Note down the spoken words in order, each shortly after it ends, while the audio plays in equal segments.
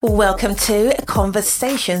Welcome to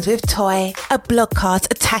Conversations with Toy, a blogcast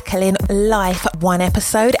tackling life one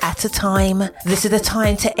episode at a time. This is the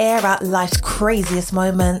time to air out life's craziest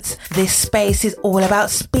moments. This space is all about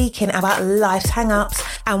speaking about life's hang-ups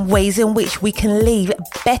and ways in which we can leave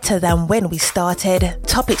better than when we started.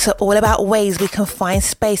 Topics are all about ways we can find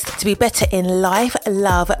space to be better in life,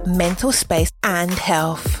 love, mental space, and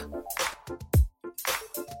health.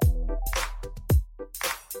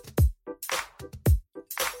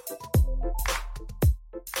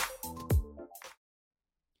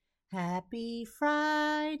 Happy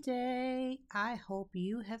Friday. I hope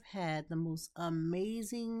you have had the most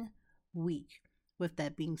amazing week. With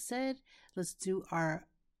that being said, let's do our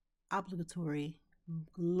obligatory,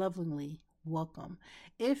 lovingly welcome.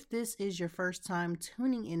 If this is your first time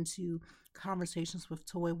tuning into Conversations with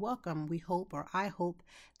Toy, welcome. I hope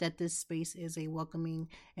that this space is a welcoming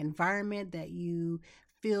environment, that you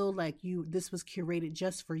feel like this was curated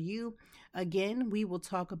just for you. Again, we will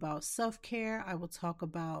talk about self-care. I will talk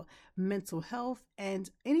about mental health and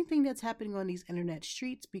anything that's happening on these internet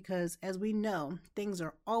streets, because as we know, things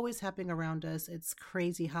are always happening around us. It's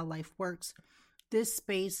crazy how life works. This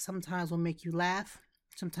space sometimes will make you laugh.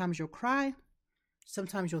 Sometimes you'll cry.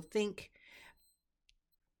 Sometimes you'll think.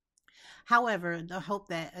 However, I hope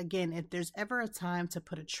that, again, if there's ever a time to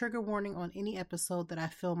put a trigger warning on any episode that I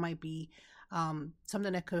feel might be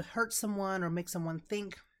something that could hurt someone or make someone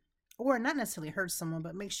think, or not necessarily hurt someone,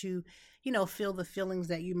 but makes you, feel the feelings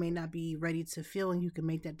that you may not be ready to feel, and you can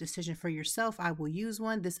make that decision for yourself, I will use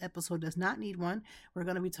one. This episode does not need one. We're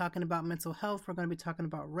going to be talking about mental health. We're going to be talking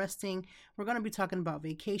about resting. We're going to be talking about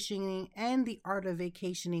vacationing and the art of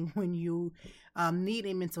vacationing when you need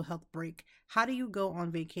a mental health break. How do you go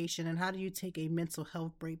on vacation and how do you take a mental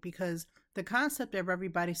health break? Because the concept of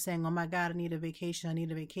everybody saying, oh my God, I need a vacation. I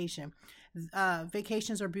need a vacation.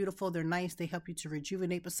 Vacations are beautiful. They're nice. They help you to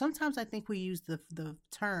rejuvenate. But sometimes I think we use the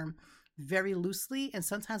term very loosely. And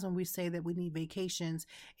sometimes when we say that we need vacations,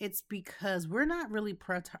 it's because we're not really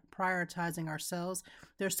prioritizing ourselves.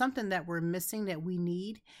 There's something that we're missing that we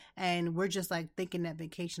need. And we're just like thinking that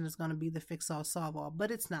vacation is going to be the fix all, solve all,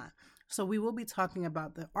 but it's not. So we will be talking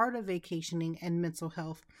about the art of vacationing and mental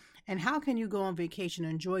health. And how can you go on vacation,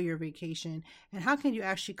 enjoy your vacation, and how can you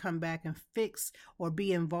actually come back and fix or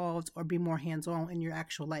be involved or be more hands-on in your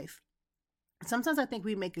actual life? Sometimes I think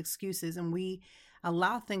we make excuses and we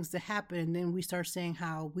allow things to happen, and then we start saying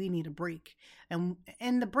how we need a break. And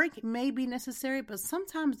the break may be necessary, but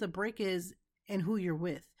sometimes the break is in who you're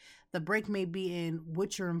with. The break may be in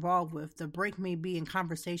what you're involved with. The break may be in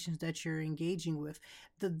conversations that you're engaging with.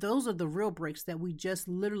 Those are the real breaks that we just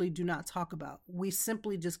literally do not talk about. We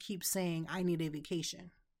simply just keep saying, I need a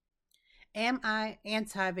vacation. Am I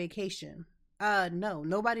anti-vacation? No,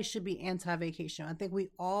 nobody should be anti-vacation. I think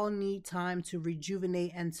we all need time to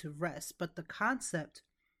rejuvenate and to rest. But the concept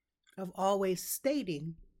of always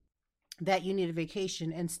stating that you need a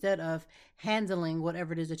vacation instead of handling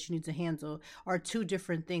whatever it is that you need to handle are two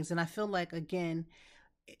different things. And I feel like, again,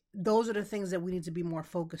 those are the things that we need to be more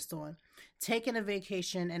focused on. Taking a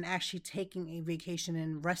vacation and actually taking a vacation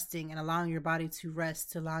and resting and allowing your body to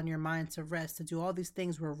rest, to allowing your mind to rest, to do all these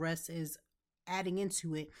things where rest is adding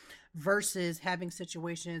into it, versus having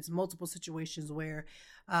multiple situations where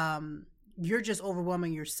you're just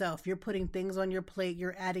overwhelming yourself. You're putting things on your plate.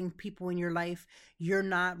 You're adding people in your life. You're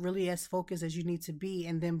not really as focused as you need to be,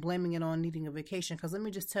 and then blaming it on needing a vacation. Because let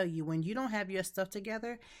me just tell you, when you don't have your stuff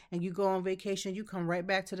together and you go on vacation, you come right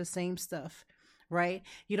back to the same stuff, right?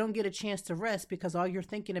 You don't get a chance to rest because all you're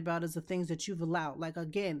thinking about is the things that you've allowed. Like,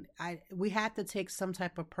 again, we have to take some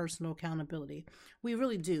type of personal accountability. We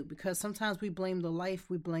really do, because sometimes we blame the life,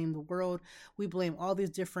 we blame the world, we blame all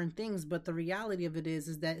these different things. But the reality of it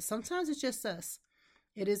is that sometimes it's just us.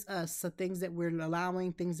 It is us. So things that we're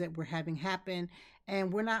allowing, things that we're having happen.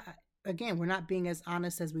 And we're not being as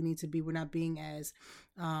honest as we need to be. We're not being as,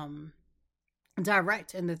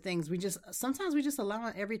 direct in the things. Sometimes we just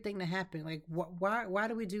allow everything to happen. Like, why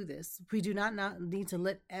do we do this? We do not need to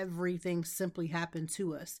let everything simply happen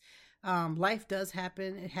to us. Life does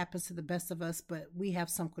happen. It happens to the best of us, but we have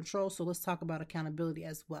some control. So let's talk about accountability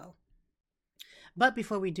as well. But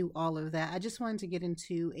before we do all of that, I just wanted to get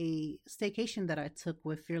into a staycation that I took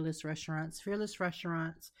with Fearless Restaurants. Fearless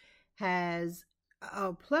Restaurants has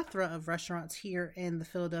a plethora of restaurants here in the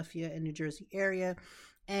Philadelphia and New Jersey area.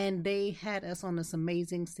 And they had us on this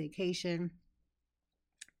amazing staycation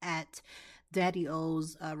at Daddy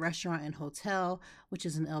O's restaurant and hotel, which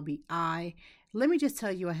is an LBI. Let me just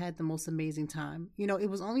tell you, I had the most amazing time. It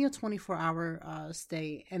was only a 24-hour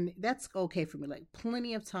stay, and that's okay for me. Like,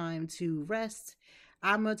 plenty of time to rest,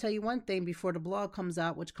 I'm going to tell you one thing before the blog comes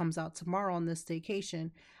out, which comes out tomorrow on this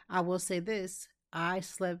staycation. I will say this. I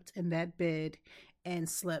slept in that bed and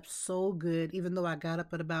slept so good, even though I got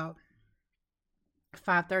up at about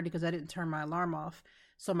 5:30 because I didn't turn my alarm off.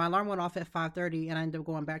 So my alarm went off at 5:30 and I ended up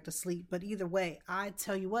going back to sleep. But either way, I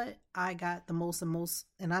tell you what, I got the most,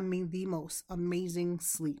 and I mean the most amazing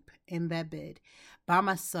sleep in that bed by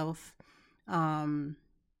myself.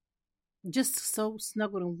 Just so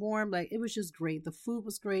snuggled and warm. Like, it was just great. The food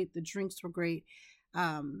was great. The drinks were great.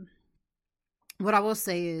 Um, what I will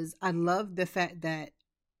say is I love the fact that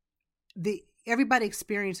the everybody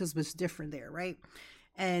experiences was different there, right?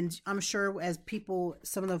 And I'm sure as people,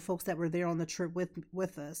 some of the folks that were there on the trip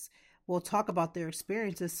with us will talk about their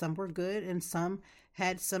experiences. Some were good and some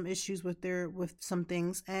had some issues with some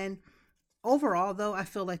things. And overall, though, I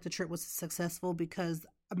feel like the trip was successful because,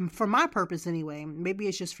 for my purpose anyway, maybe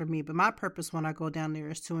it's just for me, but my purpose when I go down there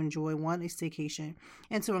is to enjoy, one, a staycation,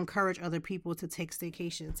 and to encourage other people to take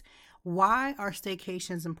staycations. Why are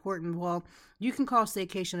staycations important? Well, you can call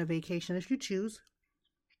staycation a vacation if you choose.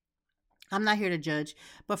 I'm not here to judge,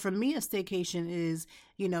 but for me, a staycation is,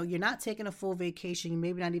 you're not taking a full vacation. You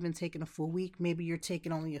maybe not even taking a full week. Maybe you're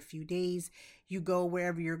taking only a few days. You go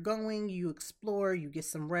wherever you're going, you explore, you get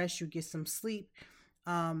some rest, you get some sleep.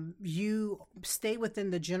 You stay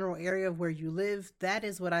within the general area of where you live. That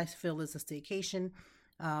is what I feel is a staycation.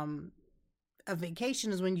 A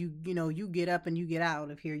vacation is when you get up and you get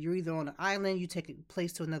out of here. You're either on an island, you take a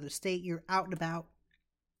place to another state, you're out and about.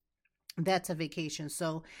 That's a vacation.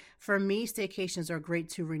 So for me, staycations are great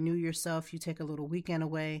to renew yourself. You take a little weekend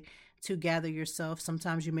away to gather yourself.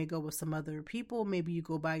 Sometimes you may go with some other people. Maybe you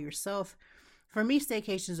go by yourself. For me,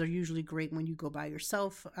 staycations are usually great when you go by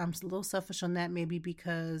yourself. I'm a little selfish on that, maybe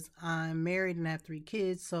because I'm married and I have 3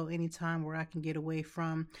 kids. So anytime where I can get away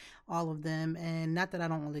from all of them, and not that I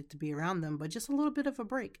don't like to be around them, but just a little bit of a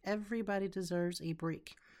break. Everybody deserves a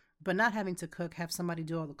break. But not having to cook, have somebody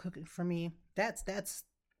do all the cooking for me, that's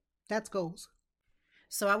goals.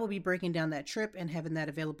 So I will be breaking down that trip and having that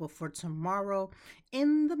available for tomorrow.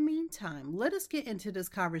 In the meantime, let us get into this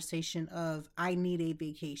conversation of I need a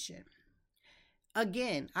vacation.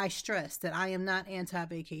 Again, I stress that I am not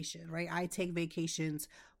anti-vacation, right? I take vacations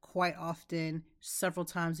quite often, several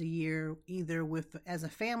times a year, either as a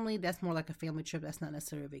family. That's more like a family trip. That's not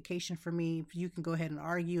necessarily a vacation for me. You can go ahead and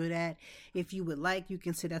argue that. If you would like, you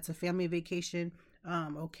can say that's a family vacation.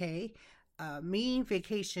 Okay. Me,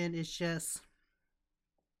 vacation is just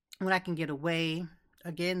when I can get away.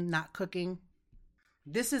 Again, not cooking.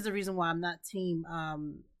 This is the reason why I'm not team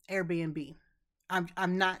Airbnb.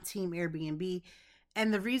 I'm not team Airbnb.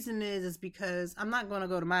 And the reason is because I'm not going to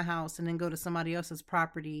go to my house and then go to somebody else's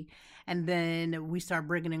property and then we start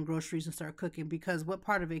bringing in groceries and start cooking, because what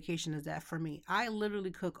part of vacation is that for me? I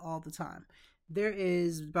literally cook all the time. There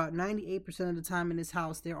is about 98% of the time in this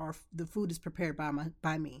house, the food is prepared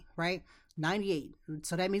by me, right? 98.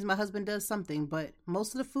 So that means my husband does something, but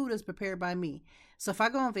most of the food is prepared by me. So if I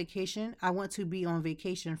go on vacation, I want to be on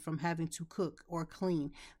vacation from having to cook or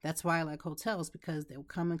clean. That's why I like hotels, because they'll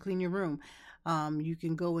come and clean your room. You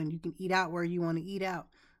can go and you can eat out where you want to eat out.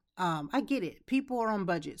 I get it. People are on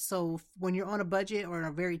budget. So when you're on a budget or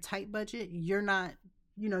a very tight budget, you're not,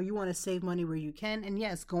 you want to save money where you can. And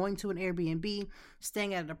yes, going to an Airbnb,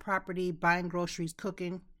 staying at a property, buying groceries,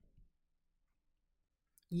 cooking.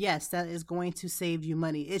 Yes, that is going to save you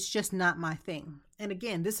money. It's just not my thing. And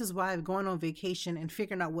again, this is why going on vacation and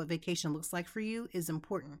figuring out what vacation looks like for you is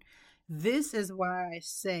important. This is why I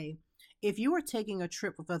say, if you are taking a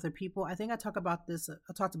trip with other people, I think I talked about this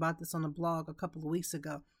on the blog a couple of weeks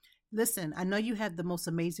ago. Listen, I know you have the most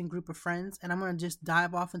amazing group of friends, and I'm going to just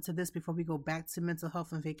dive off into this before we go back to mental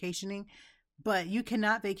health and vacationing, but you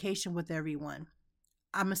cannot vacation with everyone.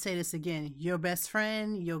 I'm going to say this again. Your best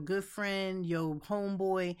friend, your good friend, your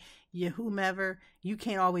homeboy, your whomever, you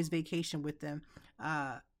can't always vacation with them.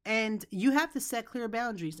 And you have to set clear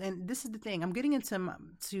boundaries. And this is the thing. I'm getting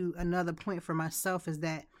to another point for myself, is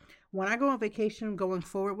that when I go on vacation going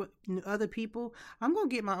forward with other people, I'm going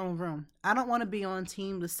to get my own room. I don't want to be on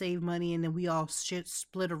team to save money and then we all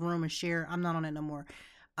split a room and share. I'm not on it no more.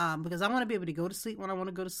 Because I want to be able to go to sleep when I want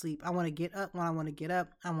to go to sleep. I want to get up when I want to get up.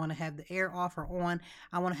 I want to have the air off or on.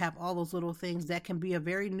 I want to have all those little things that can be a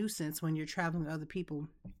very nuisance when you're traveling with other people.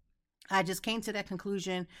 I just came to that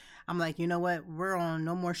conclusion. I'm like, you know what? We're on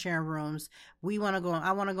no more sharing rooms. I want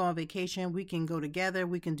to go on vacation. We can go together.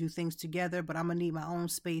 We can do things together, but I'm going to need my own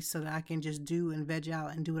space so that I can just do and veg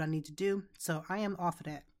out and do what I need to do. So I am off of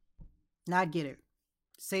that. Not get it.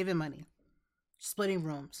 Saving money. Splitting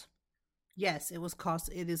rooms. Yes, it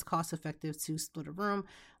is cost effective to split a room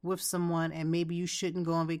with someone, and maybe you shouldn't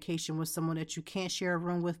go on vacation with someone that you can't share a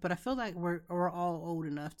room with, but I feel like we're all old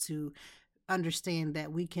enough to understand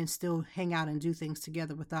that we can still hang out and do things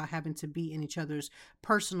together without having to be in each other's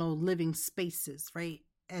personal living spaces, right?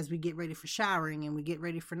 As we get ready for showering and we get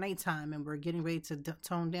ready for nighttime and we're getting ready to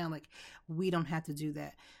tone down, like, we don't have to do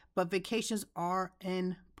that. But vacations are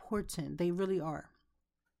important. They really are.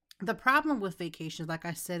 The problem with vacations, like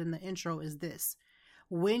I said in the intro, is this.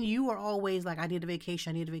 When you are always like, I need a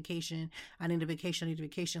vacation, I need a vacation, I need a vacation, I need a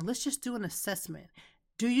vacation, let's just do an assessment.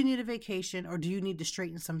 Do you need a vacation, or do you need to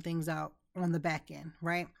straighten some things out on the back end,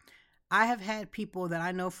 right? I have had people that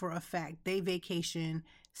I know for a fact, they vacation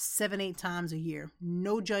 7, 8 times a year.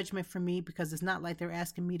 No judgment from me, because it's not like they're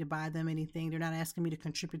asking me to buy them anything. They're not asking me to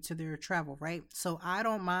contribute to their travel, right? So I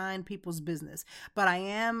don't mind people's business, but I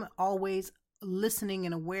am always listening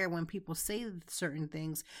and aware when people say certain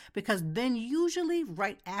things, because then usually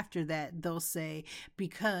right after that they'll say,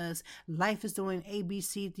 because life is doing A, B,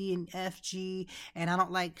 C, D, and F, G, and I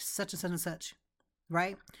don't like such and such and such,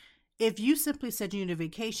 right? If you simply said you need a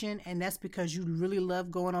vacation, and that's because you really love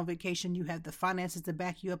going on vacation, you have the finances to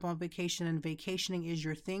back you up on vacation, and vacationing is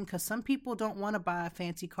your thing, because some people don't want to buy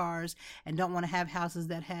fancy cars and don't want to have houses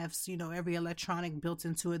that have, every electronic built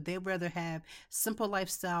into it. They'd rather have simple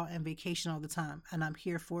lifestyle and vacation all the time. And I'm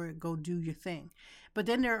here for it. Go do your thing. But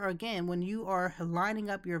then there are, again, when you are lining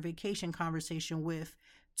up your vacation conversation with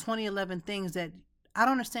 2011 things that I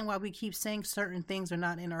don't understand why we keep saying certain things are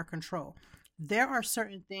not in our control. There are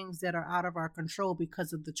certain things that are out of our control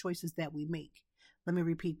because of the choices that we make. Let me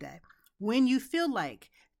repeat that. When you feel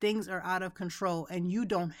like things are out of control and you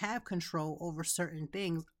don't have control over certain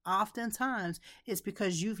things, oftentimes it's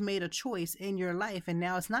because you've made a choice in your life, and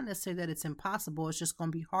now it's not necessarily that it's impossible, it's just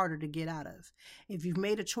going to be harder to get out of. If you've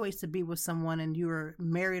made a choice to be with someone and you're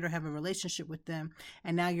married or have a relationship with them,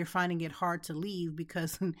 and now you're finding it hard to leave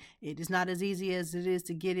because it is not as easy as it is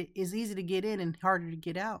to get it. It's easy to get in and harder to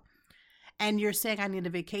get out. And you're saying, I need a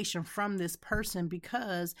vacation from this person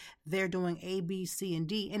because they're doing A, B, C, and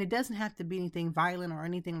D. And it doesn't have to be anything violent or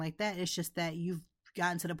anything like that. It's just that you've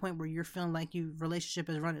gotten to the point where you're feeling like your relationship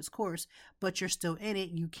has run its course, but you're still in it.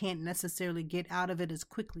 You can't necessarily get out of it as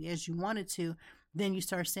quickly as you wanted to. Then you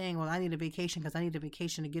start saying, well, I need a vacation because I need a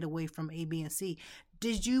vacation to get away from A, B, and C.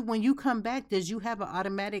 When you come back, did you have an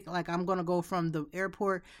automatic, like, I'm going to go from the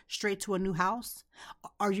airport straight to a new house?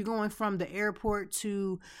 Are you going from the airport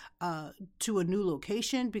to a new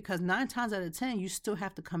location? Because 9 times out of 10, you still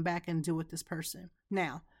have to come back and deal with this person.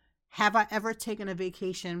 Now, have I ever taken a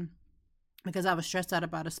vacation because I was stressed out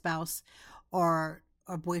about a spouse or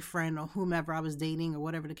a boyfriend or whomever I was dating or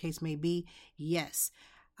whatever the case may be? Yes.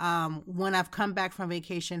 When I've come back from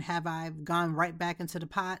vacation, have I gone right back into the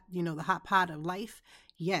pot, the hot pot of life?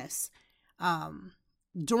 Yes.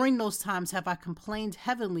 During those times, have I complained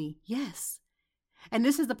heavily? Yes. And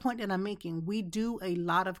this is the point that I'm making. We do a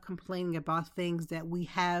lot of complaining about things that we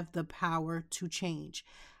have the power to change.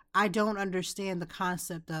 I don't understand the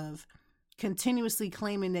concept of continuously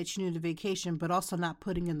claiming that you need a vacation, but also not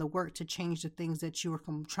putting in the work to change the things that you are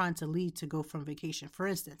trying to lead to go from vacation. For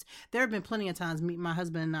instance, there have been plenty of times my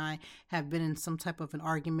husband and I have been in some type of an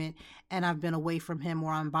argument, and I've been away from him,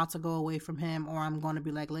 or I'm about to go away from him, or I'm going to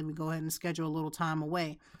be like, let me go ahead and schedule a little time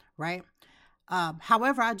away, right?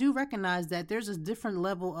 However, I do recognize that there's a different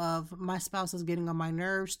level of my spouse is getting on my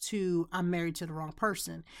nerves to I'm married to the wrong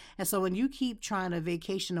person. And so when you keep trying to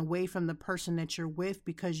vacation away from the person that you're with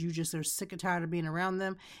because you just are sick and tired of being around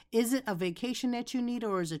them, is it a vacation that you need,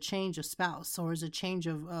 or is it a change of spouse, or is it a change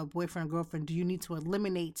of boyfriend or girlfriend? Do you need to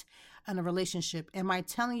eliminate in a relationship? Am I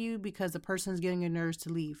telling you because the person is getting your nerves to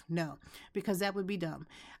leave? No, because that would be dumb.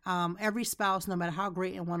 Every spouse, no matter how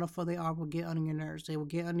great and wonderful they are, will get under your nerves. They will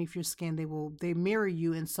get underneath your skin. They mirror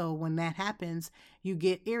you. And so when that happens, you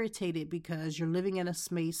get irritated because you're living in a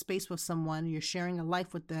space with someone, you're sharing a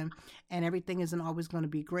life with them, and everything isn't always going to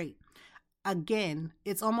be great. Again,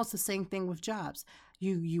 it's almost the same thing with jobs.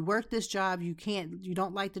 You work this job, you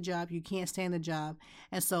don't like the job, you can't stand the job.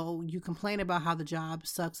 And so you complain about how the job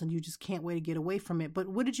sucks and you just can't wait to get away from it. But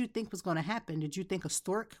what did you think was going to happen? Did you think a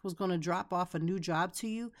stork was going to drop off a new job to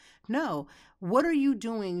you? No. What are you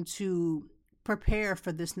doing to prepare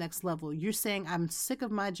for this next level? You're saying, I'm sick of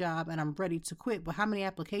my job and I'm ready to quit. But how many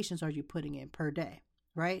applications are you putting in per day?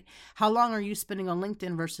 right? How long are you spending on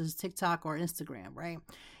LinkedIn versus TikTok or Instagram, right?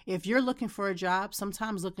 If you're looking for a job,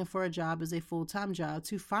 sometimes looking for a job is a full-time job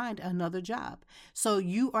to find another job. So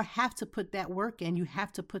you have to put that work in. You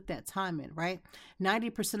have to put that time in, right?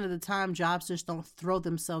 90% of the time, jobs just don't throw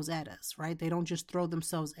themselves at us, right? They don't just throw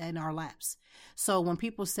themselves in our laps. So when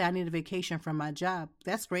people say, I need a vacation from my job,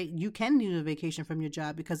 that's great. You can need a vacation from your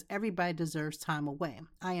job because everybody deserves time away.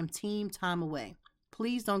 I am team time away.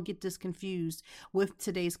 Please don't get this confused with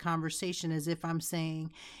today's conversation as if I'm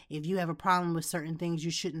saying if you have a problem with certain things, you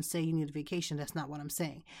shouldn't say you need a vacation. That's not what I'm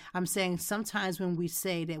saying. I'm saying sometimes when we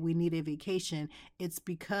say that we need a vacation, it's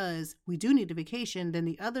because we do need a vacation. Then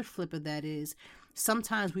the other flip of that is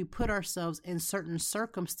sometimes we put ourselves in certain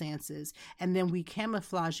circumstances and then we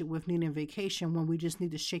camouflage it with needing a vacation when we just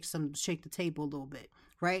need to shake the table a little bit.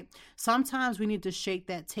 Right? Sometimes we need to shake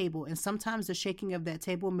that table, and sometimes the shaking of that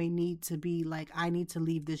table may need to be like, I need to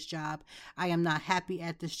leave this job. I am not happy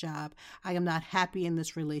at this job. I am not happy in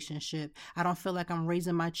this relationship. I don't feel like I'm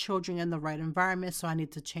raising my children in the right environment, so I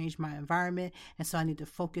need to change my environment, and so I need to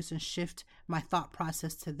focus and shift my thought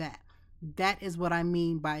process to that. That is what I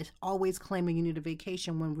mean by always claiming you need a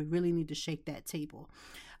vacation when we really need to shake that table.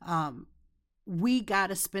 We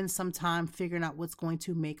got to spend some time figuring out what's going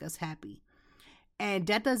to make us happy. And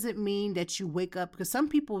that doesn't mean that you wake up, because some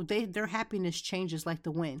people, their happiness changes like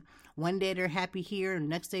the wind. One day they're happy here, and the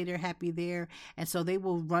next day they're happy there. And so they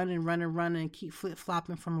will run and keep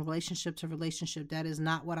flip-flopping from relationship to relationship. That is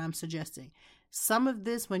not what I'm suggesting. Some of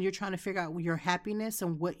this, when you're trying to figure out your happiness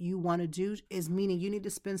and what you want to do, is meaning you need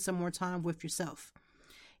to spend some more time with yourself.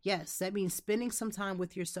 Yes, that means spending some time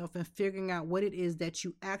with yourself and figuring out what it is that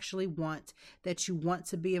you actually want, that you want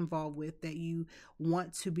to be involved with, that you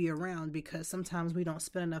want to be around, because sometimes we don't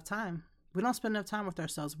spend enough time. We don't spend enough time with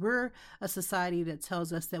ourselves. We're a society that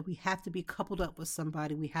tells us that we have to be coupled up with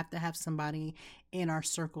somebody. We have to have somebody in our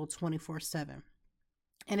circle 24/7.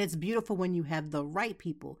 And it's beautiful when you have the right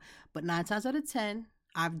people, but 9 times out of 10,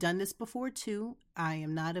 I've done this before too.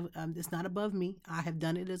 It's not above me. I have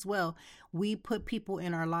done it as well. We put people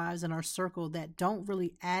in our lives, in our circle, that don't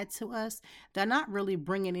really add to us. They're not really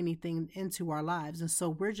bringing anything into our lives. And so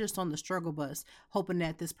we're just on the struggle bus, hoping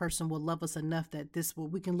that this person will love us enough that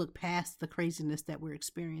we can look past the craziness that we're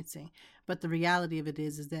experiencing. But the reality of it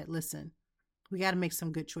is that, listen, we got to make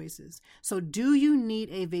some good choices. So do you need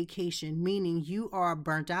a vacation? Meaning you are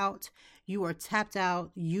burnt out, you are tapped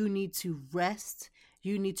out, you need to rest,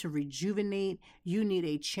 you need to rejuvenate, you need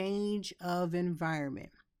a change of environment.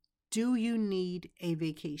 Do you need a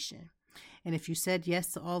vacation? And if you said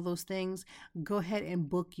yes to all those things, go ahead and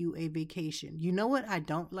book you a vacation. You know what I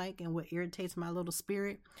don't like and what irritates my little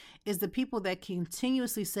spirit is the people that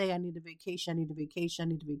continuously say, I need a vacation, I need a vacation, I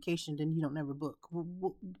need a vacation, then you don't never book.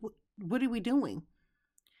 What are we doing?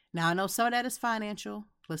 Now, I know some of that is financial.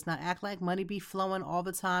 Let's not act like money be flowing all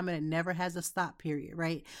the time and it never has a stop period,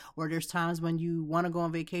 right? Or there's times when you want to go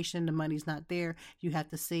on vacation, the money's not there. You have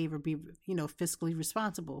to save or be, fiscally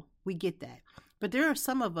responsible. We get that. But there are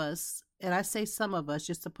some of us, and I say some of us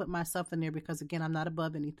just to put myself in there because, again, I'm not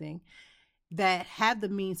above anything, that have the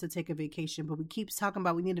means to take a vacation, but we keep talking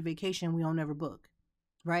about we need a vacation, we don't ever book.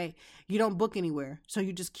 Right? You don't book anywhere. So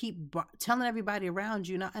you just keep telling everybody around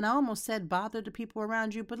you. And I almost said bother the people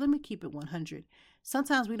around you, but let me keep it 100.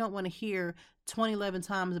 Sometimes we don't want to hear 11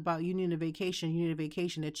 times about you need a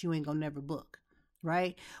vacation that you ain't gonna never book.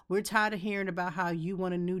 Right? We're tired of hearing about how you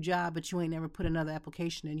want a new job, but you ain't never put another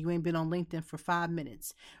application in. You ain't been on LinkedIn for 5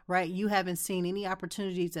 minutes, right? You haven't seen any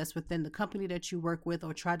opportunities that's within the company that you work with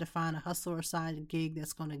or tried to find a hustle or side gig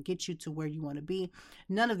that's going to get you to where you want to be.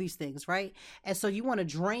 None of these things, right? And so you want to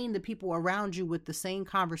drain the people around you with the same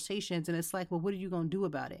conversations. And it's like, well, what are you going to do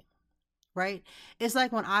about it? Right? It's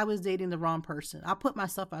like when I was dating the wrong person. I put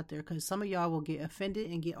myself out there because some of y'all will get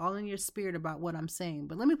offended and get all in your spirit about what I'm saying.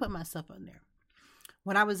 But let me put myself out there.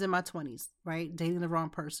 When I was in my 20s, right, dating the wrong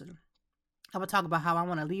person, I would talk about how I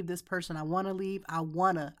want to leave this person. I want to leave. I'm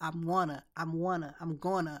gonna,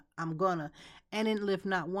 and didn't lift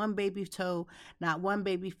not one baby toe, not one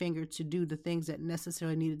baby finger to do the things that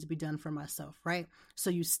necessarily needed to be done for myself, right?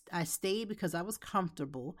 So I stayed because I was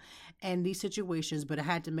comfortable in these situations, but I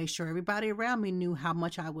had to make sure everybody around me knew how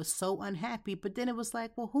much I was so unhappy. But then it was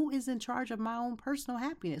like, well, who is in charge of my own personal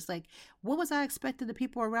happiness? Like, what was I expecting the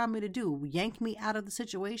people around me to do? Yank me out of the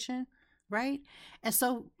situation? Right? And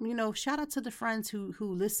so, shout out to the friends who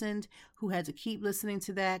listened, who had to keep listening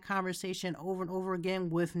to that conversation over and over again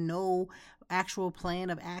with no actual plan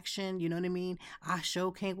of action. You know what I mean? I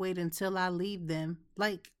sure can't wait until I leave them.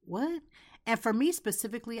 Like, what? And for me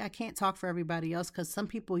specifically, I can't talk for everybody else because some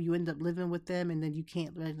people you end up living with them and then you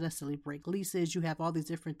can't necessarily break leases. You have all these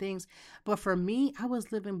different things. But for me, I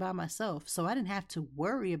was living by myself. So I didn't have to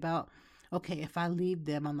worry about, okay, if I leave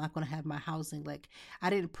them, I'm not going to have my housing. Like I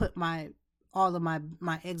didn't put all of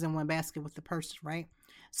my eggs in one basket with the person, right?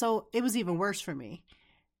 So it was even worse for me.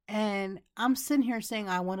 And I'm sitting here saying,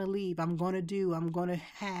 I want to leave. I'm going to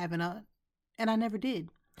have, and I never did.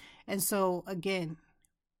 And so again,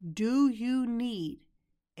 do you need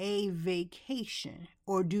a vacation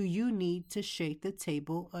or do you need to shake the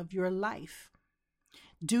table of your life?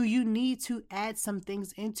 Do you need to add some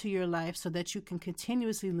things into your life so that you can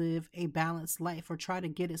continuously live a balanced life or try to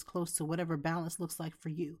get as close to whatever balance looks like for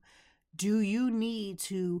you? Do you need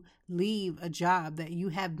to leave a job that you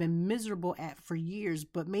have been miserable at for years,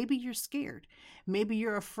 but maybe you're scared? Maybe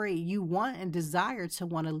you're afraid. You want and desire to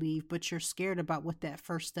want to leave, but you're scared about what that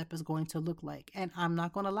first step is going to look like. And I'm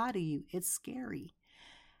not going to lie to you, it's scary.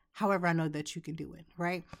 However, I know that you can do it,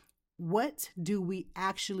 right? What do we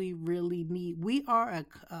actually really need? We are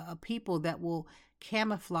a people that will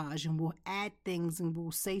camouflage and will add things and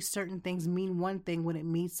will say certain things mean one thing when it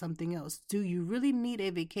means something else. Do you really need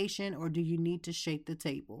a vacation or do you need to shake the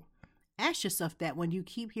table? Ask yourself that when you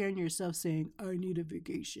keep hearing yourself saying, I need a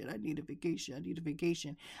vacation, I need a vacation, I need a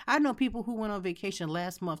vacation. I know people who went on vacation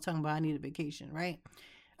last month talking about I need a vacation, right?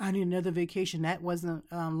 I need another vacation. That wasn't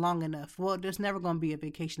long enough. Well, there's never going to be a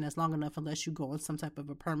vacation that's long enough unless you go on some type of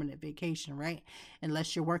a permanent vacation, right?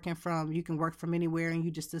 Unless you're you can work from anywhere and you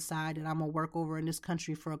just decide that I'm going to work over in this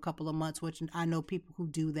country for a couple of months, which I know people who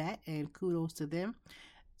do that and kudos to them.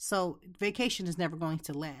 So vacation is never going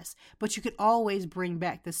to last, but you could always bring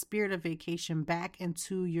back the spirit of vacation back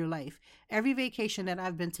into your life. Every vacation that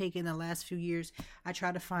I've been taking the last few years, I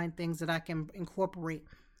try to find things that I can incorporate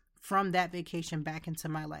from that vacation back into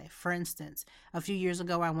my life. For instance, a few years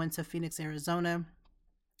ago, I went to Phoenix, Arizona.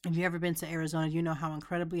 If you've ever been to Arizona, you know how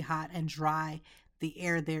incredibly hot and dry the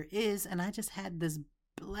air there is. And I just had this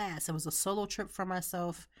blast. It was a solo trip for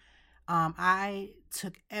myself. I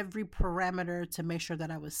took every parameter to make sure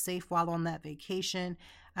that I was safe while on that vacation.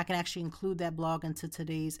 I can actually include that blog into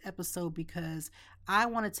today's episode because I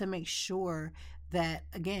wanted to make sure that,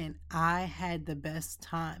 again, I had the best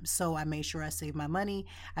time. So I made sure I saved my money.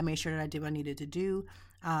 I made sure that I did what I needed to do.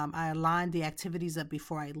 I aligned the activities up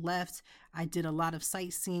before I left. I did a lot of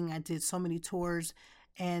sightseeing. I did so many tours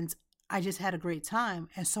and I just had a great time.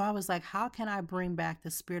 And so I was like, how can I bring back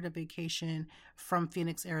the spirit of vacation from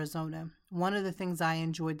Phoenix, Arizona? One of the things I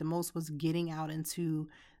enjoyed the most was getting out into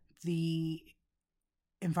the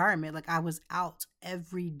environment. Like I was out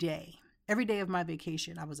every day of my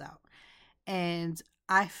vacation, I was out. And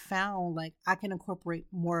I found like I can incorporate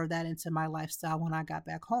more of that into my lifestyle when I got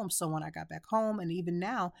back home. So when I got back home and even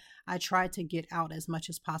now, I try to get out as much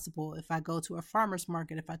as possible. If I go to a farmer's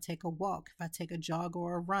market, if I take a walk, if I take a jog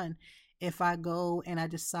or a run, if I go and I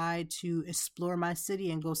decide to explore my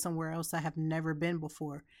city and go somewhere else I have never been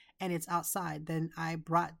before and it's outside, then I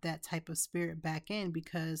brought that type of spirit back in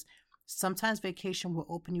because sometimes vacation will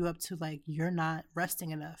open you up to like, you're not resting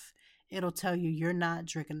enough. It'll tell you you're not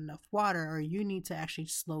drinking enough water or you need to actually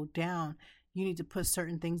slow down. You need to put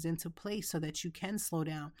certain things into place so that you can slow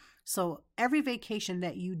down. So every vacation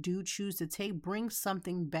that you do choose to take, bring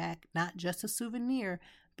something back, not just a souvenir,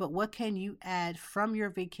 but what can you add from your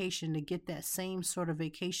vacation to get that same sort of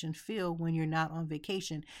vacation feel when you're not on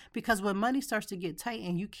vacation? Because when money starts to get tight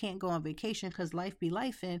and you can't go on vacation because life be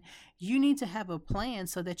life in, you need to have a plan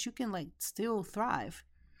so that you can like still thrive.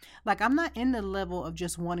 Like I'm not in the level of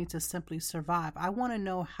just wanting to simply survive. I want to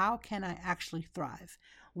know how can I actually thrive?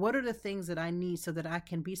 What are the things that I need so that I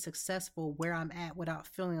can be successful where I'm at without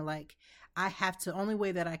feeling like I have to, only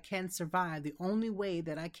way that I can survive, the only way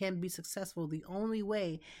that I can be successful, the only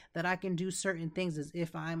way that I can do certain things is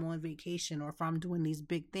if I'm on vacation or if I'm doing these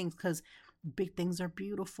big things, because big things are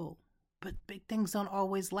beautiful, but big things don't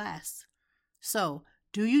always last. So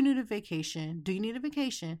do you need a vacation? Do you need a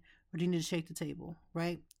vacation? Or do you need to shake the table,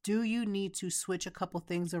 right? Do you need to switch a couple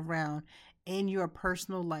things around in your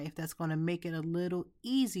personal life that's going to make it a little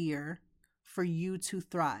easier for you to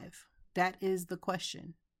thrive? That is the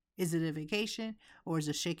question. Is it a vacation or is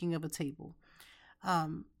it shaking of a table?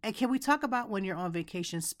 And can we talk about when you're on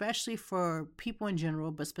vacation, especially for people in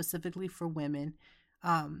general, but specifically for women,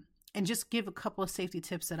 and just give a couple of safety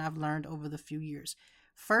tips that I've learned over the few years.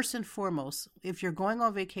 First and foremost, if you're going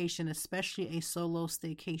on vacation, especially a solo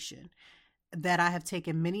staycation that I have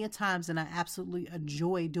taken many a times and I absolutely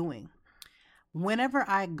enjoy doing, Whenever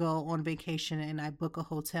I go on vacation and I book a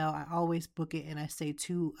hotel, I always book it and I say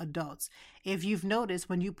 2 adults. If you've noticed,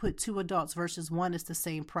 when you put 2 adults versus one, it's the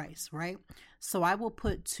same price, right? So I will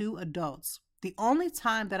put 2 adults. The only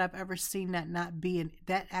time that I've ever seen that not be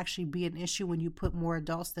that actually be an issue when you put more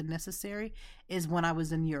adults than necessary is when I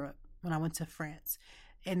was in Europe, when I went to France,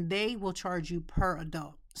 and they will charge you per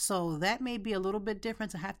adult. So that may be a little bit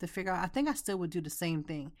different to have to figure out. I think I still would do the same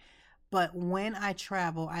thing. But when I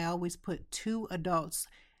travel, I always put 2 adults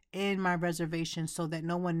in my reservation so that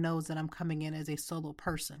no one knows that I'm coming in as a solo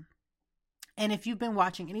person. And if you've been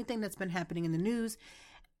watching anything that's been happening in the news,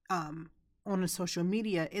 on the social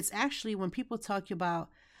media, it's actually when people talk about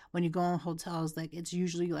when you go on hotels, like it's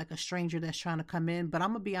usually like a stranger that's trying to come in. But I'm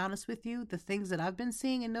gonna be honest with you, the things that I've been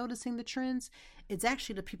seeing and noticing the trends, it's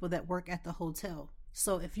actually the people that work at the hotel.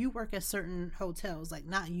 So if you work at certain hotels, like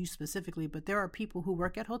not you specifically, but there are people who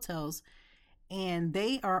work at hotels and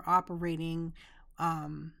they are operating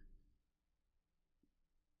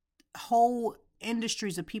whole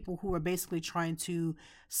industries of people who are basically trying to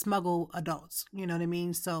smuggle adults. You know what I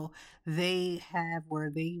mean? So they have where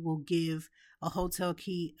they will give a hotel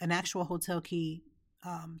key, an actual hotel key,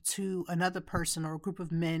 to another person or a group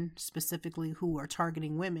of men specifically who are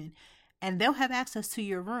targeting women, and they'll have access to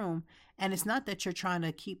your room. And it's not that you're trying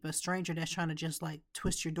to keep a stranger that's trying to just like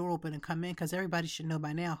twist your door open and come in, because everybody should know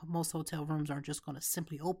by now most hotel rooms aren't just going to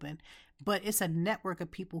simply open, but it's a network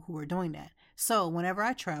of people who are doing that. So whenever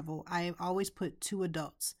I travel, I always put 2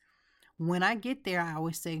 adults. When I get there, I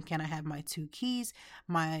always say, can I have my 2 keys?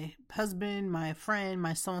 My husband, my friend,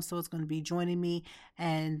 my so-and-so is going to be joining me,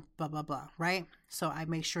 and blah, blah, blah, right? So I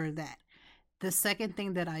make sure of that. The second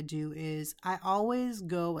thing that I do is I always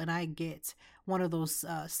go and I get one of those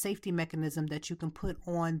safety mechanisms that you can put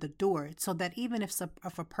on the door, so that even if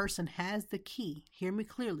a person has the key, hear me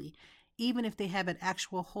clearly, even if they have an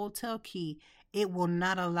actual hotel key, it will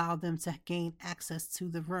not allow them to gain access to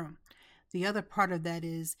the room. The other part of that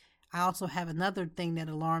is I also have another thing that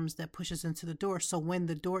alarms that pushes into the door. So when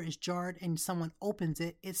the door is jarred and someone opens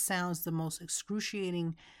it, it sounds the most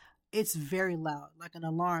excruciating. It's very loud, like an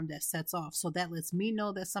alarm that sets off. So that lets me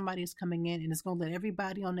know that somebody is coming in, and it's going to let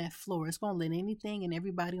everybody on that floor, it's going to let anything and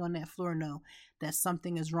everybody on that floor know that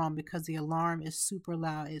something is wrong, because the alarm is super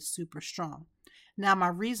loud, it's super strong. Now, my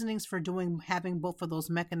reasonings for having both of those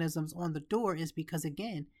mechanisms on the door is because,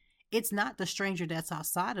 again, it's not the stranger that's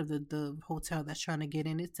outside of the hotel that's trying to get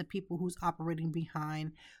in. It's the people who's operating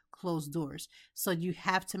behind closed doors. So you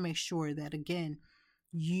have to make sure that, again,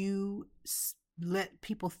 you let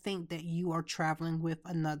people think that you are traveling with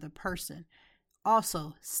another person.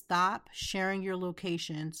 Also, stop sharing your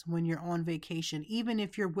locations when you're on vacation. Even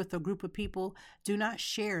if you're with a group of people, do not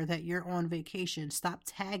share that you're on vacation. Stop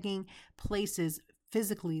tagging places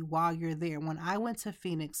physically while you're there. When I went to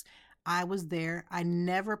Phoenix, I was there. I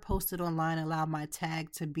never posted online, allowed my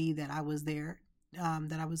tag to be that I was there,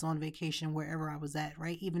 that I was on vacation wherever I was at,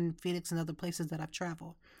 right? Even Phoenix and other places that I've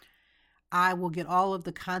traveled. I will get all of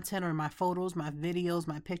the content or my photos, my videos,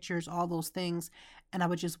 my pictures, all those things, and I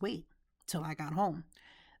would just wait till I got home.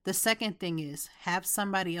 The second thing is have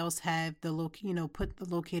somebody else have put the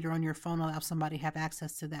locator on your phone, allow somebody have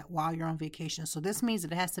access to that while you're on vacation. So this means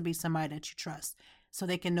that it has to be somebody that you trust so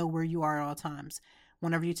they can know where you are at all times.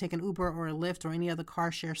 Whenever you take an Uber or a Lyft or any other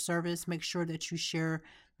car share service, make sure that you share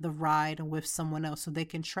the ride with someone else so they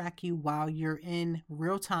can track you while you're in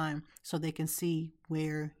real time, so they can see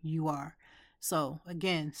where you are. So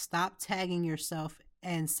again, stop tagging yourself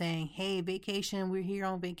and saying, hey, vacation, we're here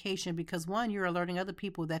on vacation, because one, you're alerting other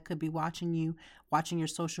people that could be watching you, watching your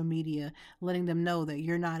social media, letting them know that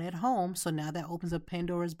you're not at home. So now that opens up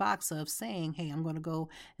Pandora's box of saying, hey, I'm going to go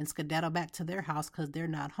and skedaddle back to their house because they're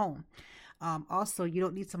not home. Also, you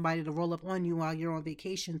don't need somebody to roll up on you while you're on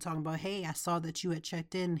vacation talking about, hey, I saw that you had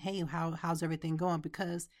checked in. Hey, how's everything going?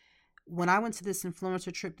 Because when I went to this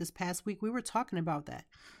influencer trip this past week, we were talking about that.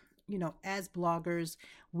 You know, as bloggers,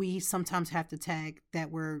 we sometimes have to tag that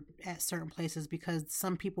we're at certain places because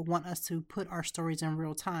some people want us to put our stories in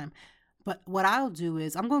real time. But what I'll do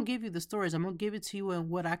is I'm going to give you the stories. I'm going to give it to you in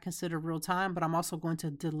what I consider real time, but I'm also going to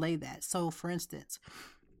delay that. So for instance,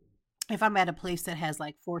 if I'm at a place that has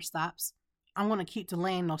like 4 stops, I'm going to keep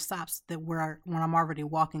delaying those stops when I'm already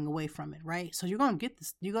walking away from it, right? So you're going to get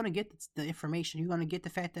this, you're going to get the information. You're going to get the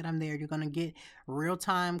fact that I'm there. You're going to get real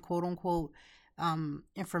time, quote unquote,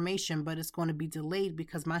 information, but it's going to be delayed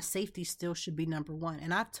because my safety still should be number one.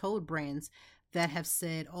 And I've told brands that have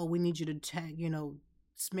said, oh, we need you to tag,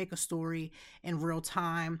 make a story in real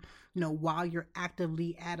time, while you're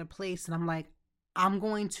actively at a place. And I'm like, I'm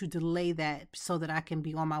going to delay that so that I can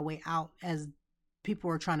be on my way out as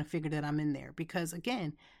people are trying to figure that I'm in there. Because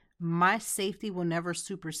again, my safety will never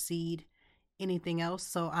supersede anything else.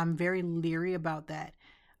 So I'm very leery about that.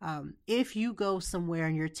 If you go somewhere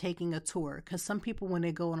and you're taking a tour, because some people, when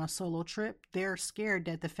they go on a solo trip, they're scared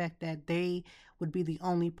that the fact that they would be the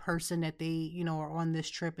only person that they, are on this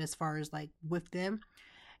trip as far as like with them.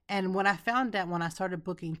 And when I found that when I started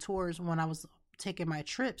booking tours, when I was taking my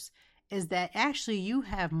trips, is that actually you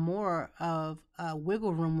have more of a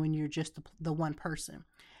wiggle room when you're just the one person.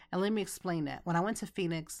 And let me explain that. When I went to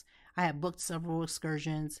Phoenix, I had booked several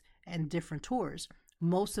excursions and different tours.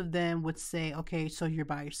 Most of them would say, okay, so you're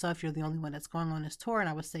by yourself. You're the only one that's going on this tour. And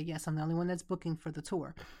I would say, yes, I'm the only one that's booking for the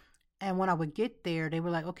tour. And when I would get there, they were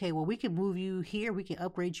like, okay, well, we can move you here. We can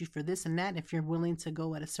upgrade you for this and that. If you're willing to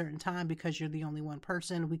go at a certain time because you're the only one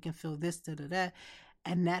person, we can fill this, da, da, da.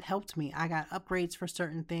 And that helped me. I got upgrades for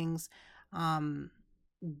certain things.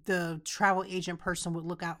 The travel agent person would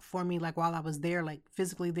look out for me, like while I was there, like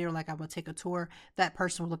physically there, like I would take a tour, that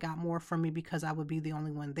person would look out more for me because I would be the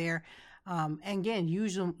only one there. And again,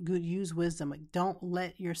 use wisdom. Like, don't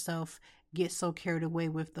let yourself get so carried away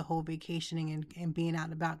with the whole vacationing and being out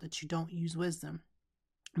and about that you don't use wisdom.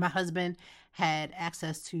 My husband had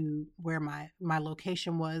access to where my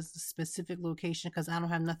location was, the specific location, because I don't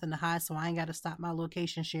have nothing to hide, so I ain't got to stop my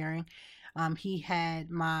location sharing. He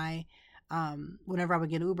had my whenever I would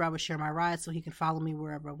get Uber, I would share my ride so he can follow me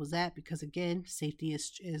wherever I was at, because again, safety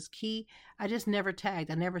is key. I just never tagged.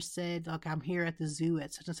 I never said, like, I'm here at the zoo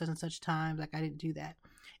at such and such and such time. Like, I didn't do that.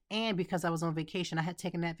 And because I was on vacation, I had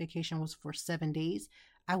taken that vacation was for 7 days.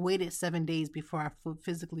 I waited 7 days before I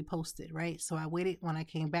physically posted, right? So I waited when I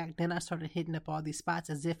came back. Then I started hitting up all these spots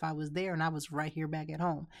as if I was there and I was right here back at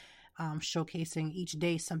home, showcasing each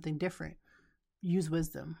day something different. Use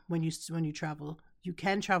wisdom when you travel. You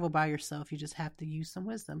can travel by yourself. You just have to use some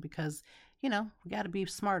wisdom because, we got to be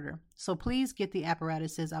smarter. So please get the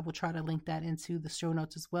apparatuses. I will try to link that into the show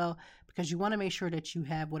notes as well, because you want to make sure that you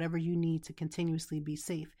have whatever you need to continuously be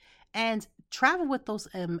safe. And travel with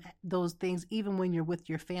those things even when you're with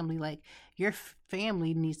your family. Like, your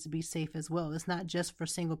family needs to be safe as well. It's not just for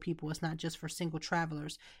single people. It's not just for single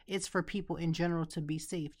travelers. It's for people in general to be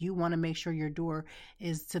safe. You want to make sure your door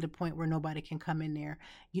is to the point where nobody can come in there.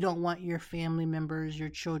 You don't want your family members, your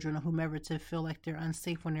children, or whomever to feel like they're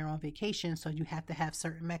unsafe when they're on vacation. So you have to have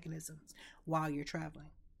certain mechanisms while you're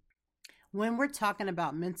traveling. When we're talking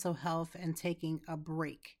about mental health and taking a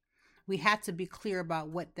break, we have to be clear about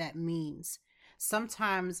what that means.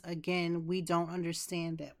 Sometimes, again, we don't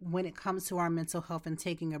understand that when it comes to our mental health and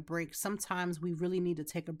taking a break, sometimes we really need to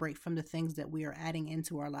take a break from the things that we are adding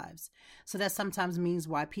into our lives. So that sometimes means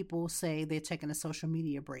why people say they're taking a social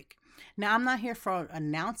media break. Now, I'm not here for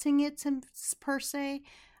announcing it per se.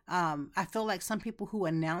 I feel like some people who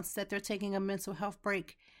announce that they're taking a mental health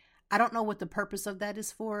break, I don't know what the purpose of that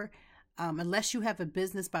is for. Unless you have a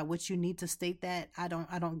business by which you need to state that, I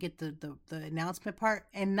don't get the announcement part.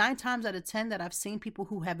 And 9 times out of 10 that I've seen people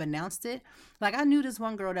who have announced it, like I knew this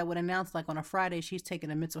one girl that would announce like on a Friday she's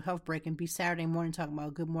taking a mental health break and be Saturday morning talking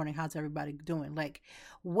about good morning, how's everybody doing? Like,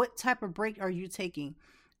 what type of break are you taking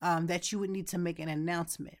that you would need to make an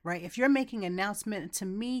announcement, right? If you're making an announcement, to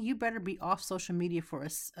me, you better be off social media for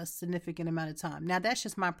a significant amount of time. Now, that's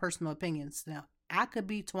just my personal opinions. Now, I could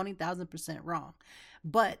be 20,000% wrong,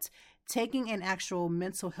 but taking an actual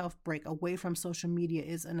mental health break away from social media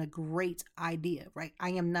is a great idea, right? I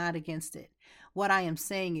am not against it. What I am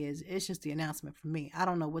saying is, it's just the announcement for me. I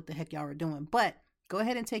don't know what the heck y'all are doing, but go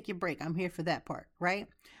ahead and take your break. I'm here for that part, right?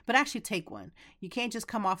 But actually take one. You can't just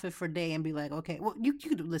come off it for a day and be like, okay, well, you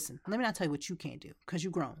can do, listen, let me not tell you what you can't do, because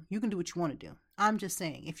you're grown. You can do what you want to do. I'm just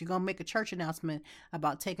saying, if you're going to make a church announcement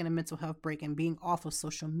about taking a mental health break and being off of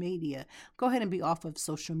social media, go ahead and be off of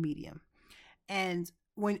social media. And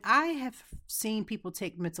when I have seen people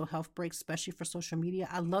take mental health breaks, especially for social media,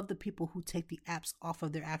 I love the people who take the apps off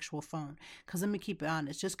of their actual phone. Because let me keep it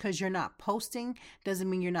honest, just because you're not posting doesn't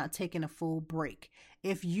mean you're not taking a full break.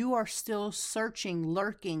 If you are still searching,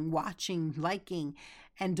 lurking, watching, liking,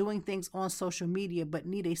 and doing things on social media, but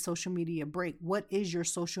need a social media break, what is your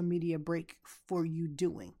social media break for you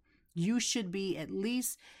doing? You should be at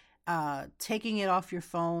least taking it off your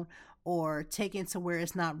phone, or taken to where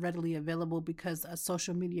it's not readily available, because a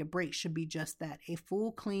social media break should be just that, a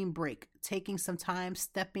full clean break, taking some time,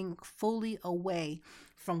 stepping fully away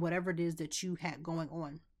from whatever it is that you had going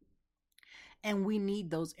on. And we need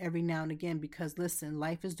those every now and again, because listen,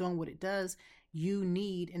 life is doing what it does. You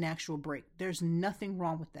need an actual break. There's nothing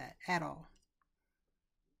wrong with that at all.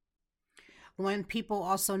 When people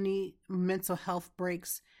also need mental health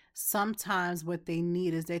breaks, Sometimes what they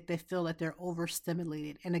need is that they feel that they're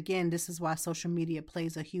overstimulated. And again, this is why social media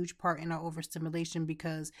plays a huge part in our overstimulation,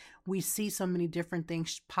 because we see so many different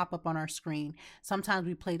things pop up on our screen. Sometimes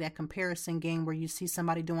we play that comparison game where you see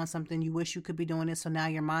somebody doing something, you wish you could be doing it, so now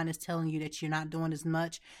your mind is telling you that you're not doing as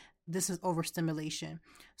much. This is overstimulation.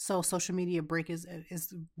 So social media break is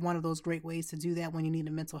one of those great ways to do that when you need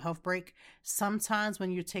a mental health break. Sometimes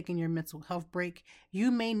when you're taking your mental health break,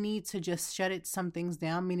 you may need to just shut some things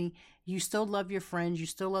down, meaning you still love your friends, you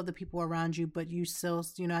still love the people around you, but you still,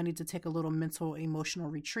 I need to take a little mental, emotional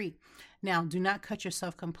retreat. Now, do not cut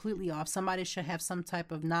yourself completely off. Somebody should have some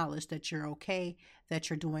type of knowledge that you're okay, that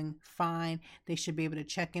you're doing fine. They should be able to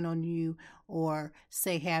check in on you or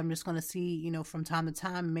say, hey, I'm just going to see, from time to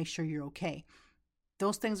time and make sure you're okay.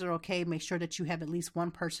 Those things are okay. Make sure that you have at least one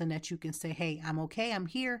person that you can say, hey, I'm okay. I'm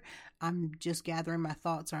here. I'm just gathering my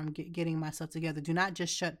thoughts, or I'm getting myself together. Do not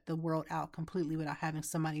just shut the world out completely without having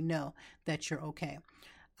somebody know that you're okay.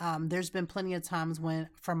 There's been plenty of times when,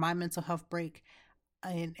 for my mental health break,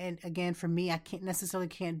 and again, for me, I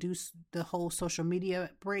can't do the whole social media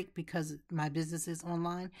break because my business is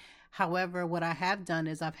online. However, what I have done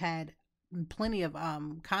is I've had plenty of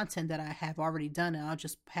content that I have already done, and I'll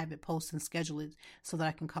just have it post and schedule it so that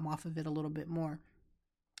I can come off of it a little bit more.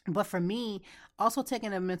 But for me, also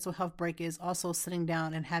taking a mental health break is also sitting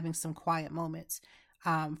down and having some quiet moments.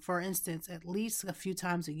 For instance, at least a few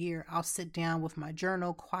times a year, I'll sit down with my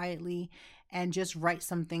journal quietly and just write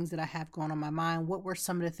some things that I have going on my mind. What were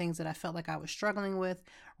some of the things that I felt like I was struggling with?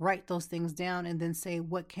 Write those things down and then say,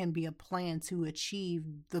 what can be a plan to achieve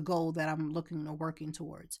the goal that I'm looking or working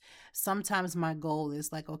towards? Sometimes my goal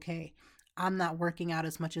is like, okay, I'm not working out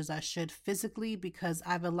as much as I should physically because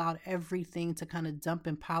I've allowed everything to kind of dump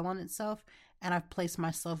and pile on itself, and I've placed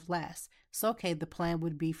myself last. So, okay, the plan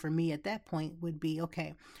would be for me at that point would be,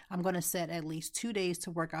 okay, I'm going to set at least 2 days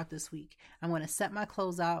to work out this week. I'm going to set my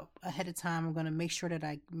clothes out ahead of time. I'm going to make sure that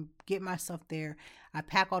I get myself there. I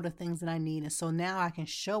pack all the things that I need. And so now I can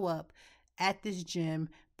show up at this gym,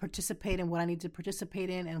 participate in what I need to participate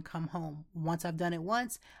in, and come home. Once I've done it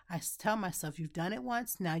once, I tell myself, you've done it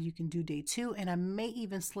once, now you can do day 2. And I may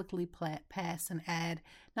even slickly pass and add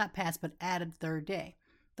a third day.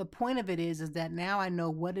 The point of it is that now I know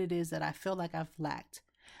what it is that I feel like I've lacked.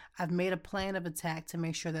 I've made a plan of attack to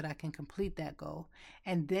make sure that I can complete that goal.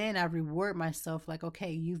 And then I reward myself like, okay,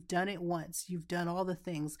 you've done it once. You've done all the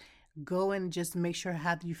things. Go and just make sure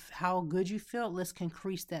how good you feel. Let's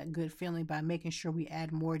increase that good feeling by making sure we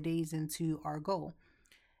add more days into our goal.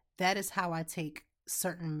 That is how I take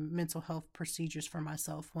certain mental health procedures for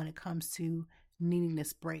myself when it comes to needing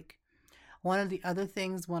this break. One of the other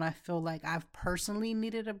things when I feel like I've personally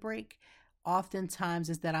needed a break, oftentimes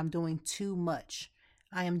is that I'm doing too much.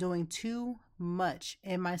 I am doing too much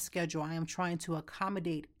in my schedule. I am trying to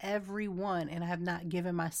accommodate everyone, and I have not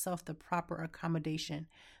given myself the proper accommodation.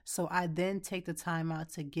 So I then take the time out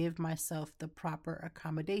to give myself the proper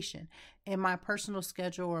accommodation. In my personal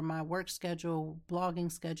schedule or my work schedule,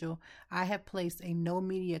 blogging schedule, I have placed a no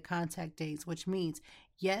media contact days, which means,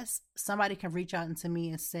 yes, somebody can reach out to me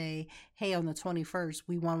and say, hey, on the 21st,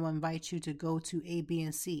 we want to invite you to go to A, B,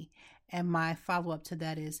 and C. And my follow-up to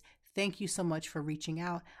that is, thank you so much for reaching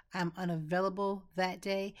out. I'm unavailable that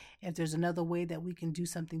day. If there's another way that we can do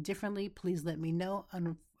something differently, please let me know.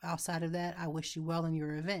 Outside of that, I wish you well in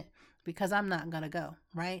your event, because I'm not going to go,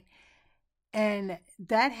 right? And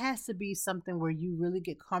that has to be something where you really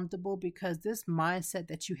get comfortable, because this mindset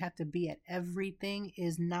that you have to be at everything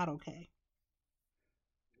is not okay.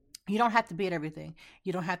 You don't have to be at everything.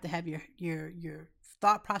 You don't have to have your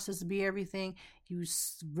thought process be everything. You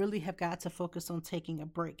really have got to focus on taking a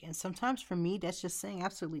break. And sometimes for me, that's just saying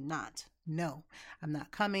absolutely not. No, I'm not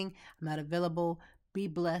coming. I'm not available. Be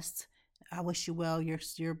blessed. I wish you well. Your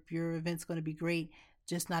event's going to be great.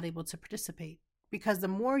 Just not able to participate. Because the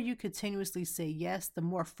more you continuously say yes, the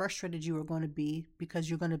more frustrated you are going to be, because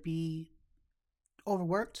you're going to be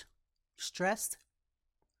overworked, stressed.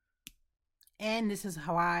 And this is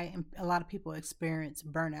how a lot of people experience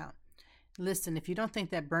burnout. Listen, if you don't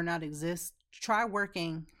think that burnout exists, try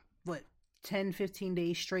working, 10, 15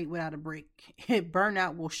 days straight without a break.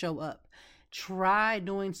 Burnout will show up. Try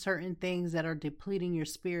doing certain things that are depleting your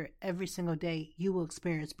spirit every single day. You will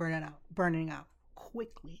experience burning out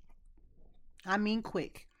quickly. I mean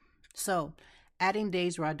quick. So adding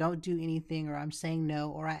days where I don't do anything, or I'm saying no,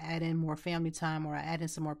 or I add in more family time, or I add in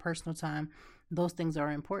some more personal time, those things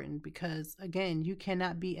are important, because again, you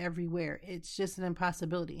cannot be everywhere. It's just an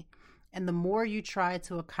impossibility. And the more you try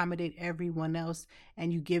to accommodate everyone else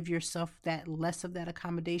and you give yourself that less of that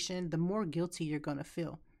accommodation, the more guilty you're going to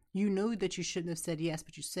feel. You knew that you shouldn't have said yes,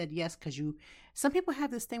 but you said yes because some people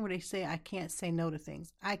have this thing where they say, I can't say no to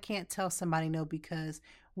things. I can't tell somebody no because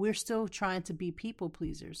we're still trying to be people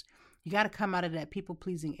pleasers. You got to come out of that people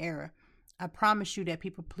pleasing era. I promise you that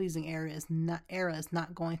people pleasing era is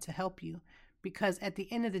not going to help you, because at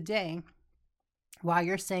the end of the day, while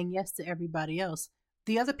you're saying yes to everybody else,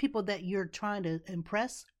 the other people that you're trying to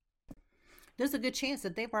impress, there's a good chance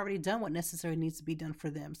that they've already done what necessarily needs to be done for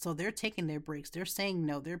them. So they're taking their breaks. They're saying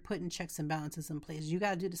no. They're putting checks and balances in place. You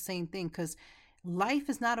got to do the same thing, because life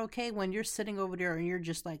is not okay when you're sitting over there and you're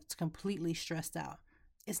just like completely stressed out.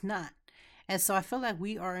 It's not. And so I feel like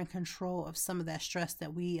we are in control of some of that stress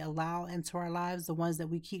that we allow into our lives, the ones that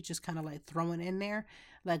we keep just kind of like throwing in there.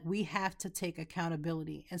 Like, we have to take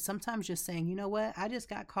accountability. And sometimes just saying, you know what, I just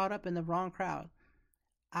got caught up in the wrong crowd.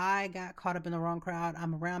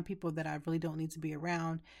 I'm around people that I really don't need to be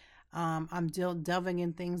around. I'm delving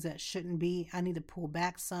in things that shouldn't be. I need to pull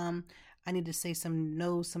back some. I need to say some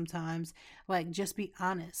no's sometimes. Like, just be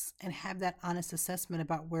honest and have that honest assessment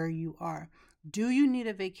about where you are. Do you need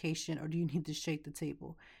a vacation, or do you need to shake the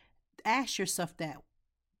table? Ask yourself that.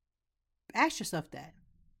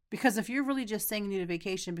 Because if you're really just saying you need a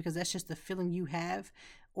vacation because that's just the feeling you have,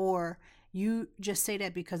 or you just say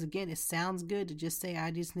that because, again, it sounds good to just say,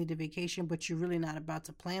 I just need a vacation, but you're really not about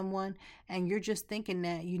to plan one. And you're just thinking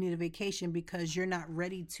that you need a vacation because you're not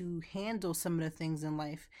ready to handle some of the things in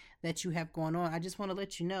life that you have going on. I just want to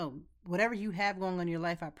let you know, whatever you have going on in your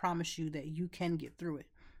life, I promise you that you can get through it.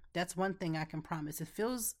 That's one thing I can promise. It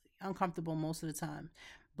feels uncomfortable most of the time,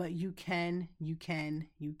 but you can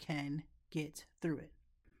get through it.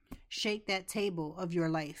 Shake that table of your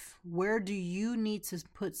life. Where do you need to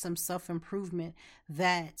put some self-improvement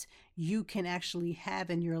that you can actually have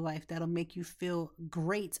in your life that'll make you feel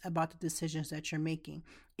great about the decisions that you're making?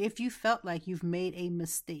 If you felt like you've made a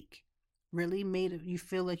mistake, you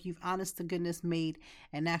feel like you've honest to goodness made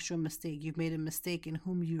an actual mistake. You've made a mistake in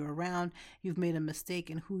whom you're around. You've made a mistake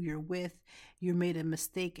in who you're with. You made a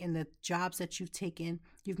mistake in the jobs that you've taken.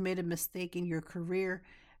 You've made a mistake in your career.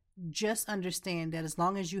 Just understand that as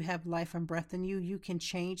long as you have life and breath in you, you can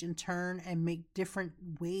change and turn and make different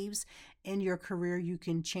waves in your career. You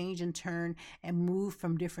can change and turn and move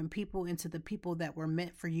from different people into the people that were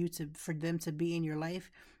meant for them to be in your life.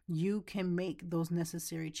 You can make those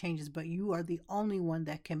necessary changes, but you are the only one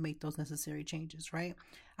that can make those necessary changes, right?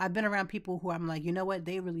 I've been around people who I'm like, you know what?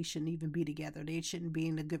 They really shouldn't even be together. They shouldn't be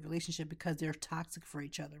in a good relationship because they're toxic for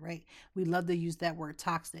each other, right? We love to use that word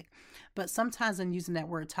toxic, but sometimes in using that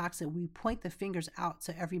word toxic, we point the fingers out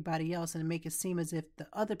to everybody else and make it seem as if the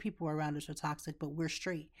other people around us are toxic, but we're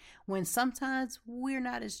straight. When sometimes we're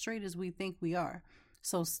not as straight as we think we are.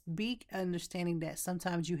 So be understanding that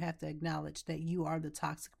sometimes you have to acknowledge that you are the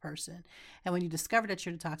toxic person. And when you discover that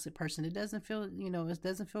you're the toxic person, it doesn't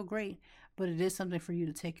feel great, but it is something for you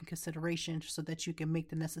to take in consideration so that you can make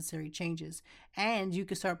the necessary changes. And you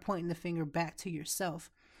can start pointing the finger back to yourself.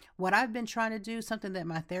 What I've been trying to do, something that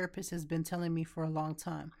my therapist has been telling me for a long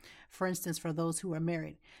time. For instance, for those who are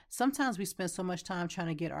married, sometimes we spend so much time trying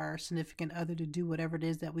to get our significant other to do whatever it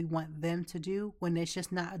is that we want them to do when it's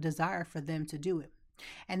just not a desire for them to do it.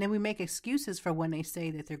 And then we make excuses for when they say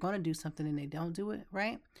that they're going to do something and they don't do it,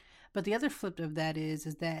 right? But the other flip of that is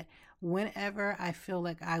that whenever I feel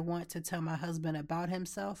like I want to tell my husband about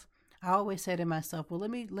himself, I always say to myself, well, let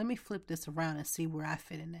me flip this around and see where I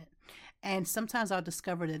fit in it. And sometimes I'll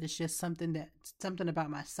discover that it's just something about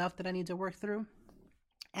myself that I need to work through.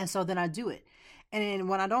 And so then I do it. And then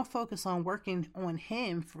when I don't focus on working on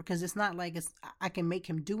him, because it's not like I can make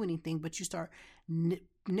him do anything, but you start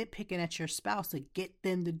nitpicking at your spouse to get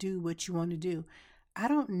them to do what you want to do. I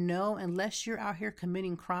don't know, unless you're out here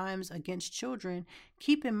committing crimes against children,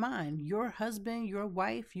 keep in mind, your husband, your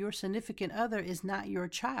wife, your significant other is not your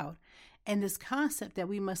child. And this concept that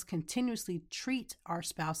we must continuously treat our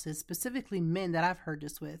spouses, specifically men that I've heard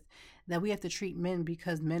this with, that we have to treat men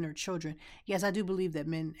because men are children. Yes, I do believe that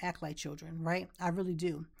men act like children, right? I really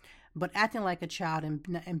do. But acting like a child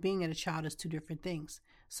and being a child is two different things.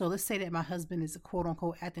 So let's say that my husband is quote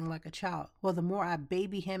unquote acting like a child. Well, the more I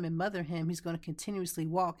baby him and mother him, he's going to continuously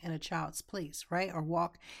walk in a child's place, right? Or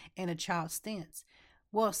walk in a child's stance.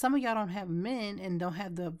 Well, some of y'all don't have men and don't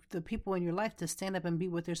have the people in your life to stand up and be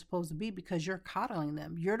what they're supposed to be because you're coddling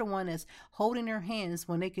them. You're the one that's holding their hands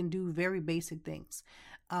when they can do very basic things.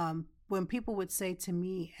 When people would say to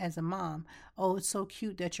me as a mom, oh, it's so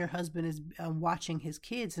cute that your husband is watching his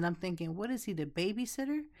kids. And I'm thinking, what is he, the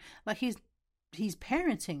babysitter? Like he's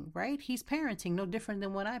parenting, right? He's parenting no different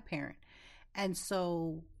than when I parent. And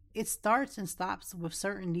so it starts and stops with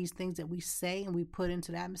these things that we say and we put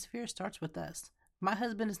into the atmosphere. It starts with us. My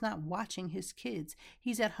husband is not watching his kids.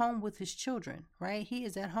 He's at home with his children, right? He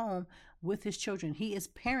is at home with his children. He is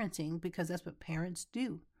parenting because that's what parents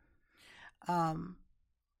do.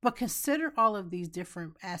 But consider all of these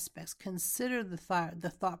different aspects. Consider the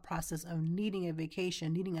thought process of needing a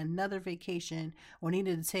vacation, needing another vacation, or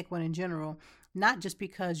needing to take one in general, not just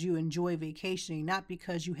because you enjoy vacationing, not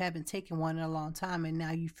because you haven't taken one in a long time and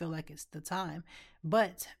now you feel like it's the time,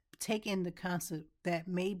 but take in the concept that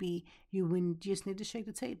maybe you just need to shake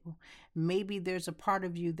the table. Maybe there's a part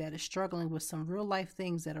of you that is struggling with some real life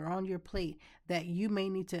things that are on your plate that you may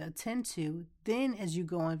need to attend to. Then as you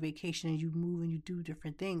go on vacation and you move and you do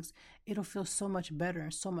different things, it'll feel so much better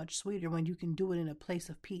and so much sweeter when you can do it in a place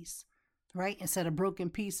of peace, right? Instead of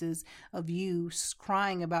broken pieces of you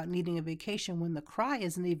crying about needing a vacation when the cry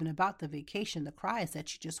isn't even about the vacation. The cry is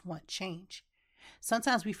that you just want change.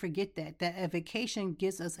 Sometimes we forget that a vacation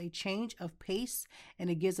gives us a change of pace and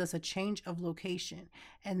it gives us a change of location.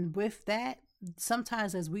 And with that,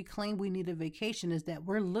 sometimes as we claim we need a vacation is that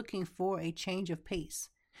we're looking for a change of pace.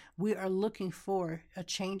 We are looking for a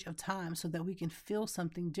change of time so that we can feel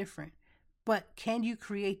something different. But can you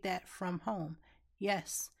create that from home?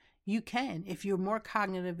 Yes, you can. If you're more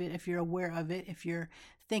cognitive of it, if you're aware of it, if you're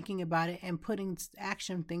thinking about it and putting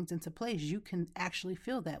action things into place, you can actually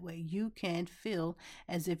feel that way. You can feel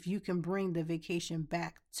as if you can bring the vacation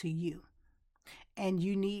back to you. And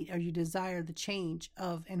you need or you desire the change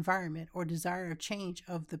of environment or desire a change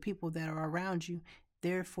of the people that are around you.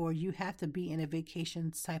 Therefore, you have to be in a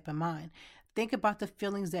vacation type of mind. Think about the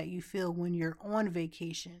feelings that you feel when you're on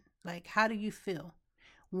vacation. Like, how do you feel?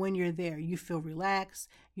 When you're there, you feel relaxed,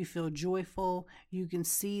 you feel joyful, you can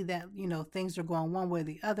see that, things are going one way or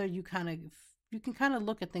the other. You can kind of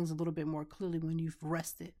look at things a little bit more clearly when you've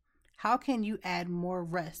rested. How can you add more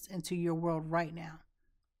rest into your world right now?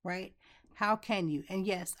 Right? How can you? And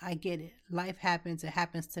yes, I get it. Life happens. It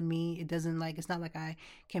happens to me. It's not like I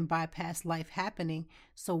can bypass life happening.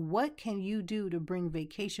 So what can you do to bring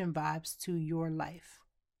vacation vibes to your life?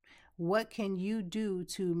 What can you do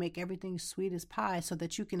to make everything sweet as pie so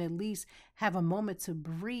that you can at least have a moment to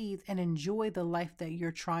breathe and enjoy the life that you're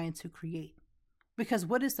trying to create? Because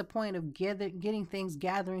what is the point of gathering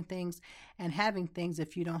things, and having things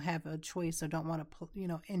if you don't have a choice or don't want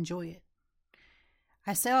to, enjoy it?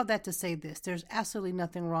 I say all that to say this. There's absolutely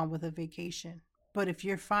nothing wrong with a vacation. But if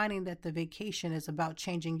you're finding that the vacation is about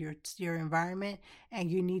changing your environment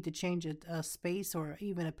and you need to change a space or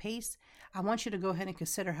even a pace, I want you to go ahead and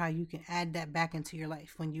consider how you can add that back into your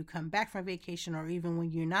life. When you come back from vacation or even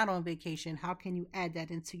when you're not on vacation, how can you add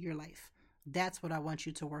that into your life? That's what I want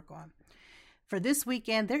you to work on. For this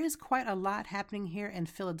weekend, there is quite a lot happening here in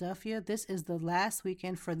Philadelphia. This is the last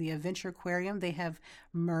weekend for the Adventure Aquarium. They have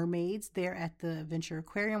mermaids there at the Adventure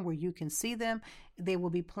Aquarium where you can see them. They will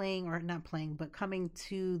be coming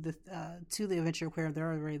to the Adventure Aquarium.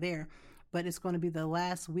 They're already there, but it's going to be the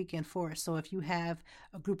last weekend for it. So if you have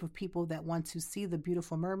a group of people that want to see the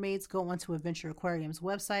beautiful mermaids, go onto Adventure Aquarium's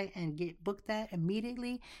website and book that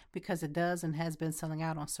immediately because it does and has been selling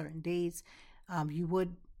out on certain days.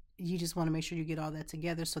 You just want to make sure you get all that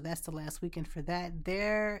together. So that's the last weekend for that.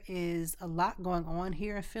 There is a lot going on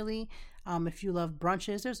here in Philly. If you love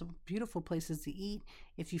brunches, there's beautiful places to eat.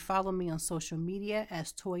 If you follow me on social media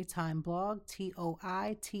as Toy Time Blog,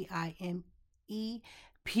 ToiTimePlog,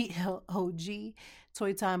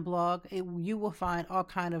 Toy Time Blog, you will find all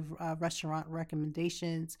kind of restaurant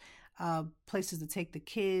recommendations, places to take the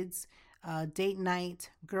kids, date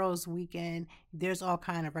night, girls weekend. There's all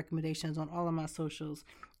kind of recommendations on all of my socials.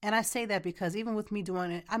 And I say that because even with me doing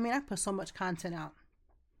it, I put so much content out.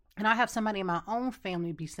 And I have somebody in my own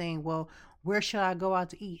family be saying, well, where should I go out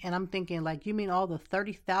to eat? And I'm thinking, like, you mean all the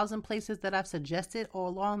 30,000 places that I've suggested all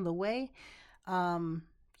along the way?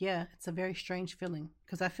 Yeah, it's a very strange feeling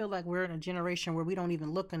because I feel like we're in a generation where we don't even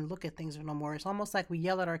look at things no more. It's almost like we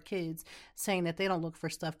yell at our kids saying that they don't look for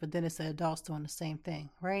stuff, but then it's the adults doing the same thing,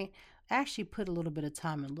 right? Actually put a little bit of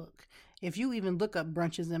time and look. If you even look up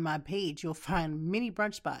brunches in my page, you'll find many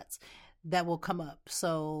brunch spots that will come up.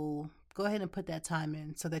 So go ahead and put that time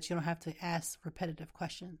in so that you don't have to ask repetitive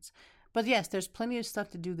questions. But yes, there's plenty of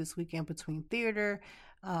stuff to do this weekend between theater,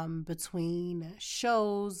 between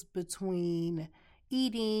shows, between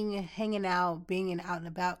eating, hanging out, being out and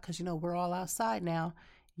about, because, we're all outside now.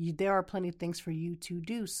 There are plenty of things for you to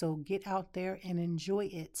do. So get out there and enjoy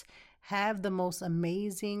it. Have the most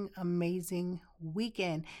amazing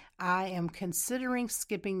weekend. I am considering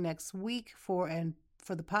skipping next week for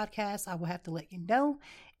for the podcast, I will have to let you know.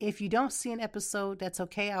 If you don't see an episode, that's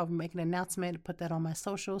okay. I'll make an announcement and put that on my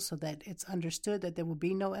social so that it's understood that there will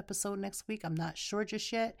be no episode next week. I'm not sure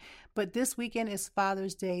just yet, but this weekend is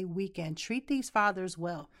Father's Day weekend. Treat these fathers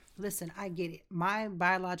well. Listen, I get it. My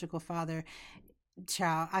biological father,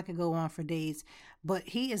 child, I could go on for days, but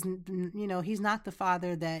he is, he's not the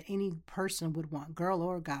father that any person would want, girl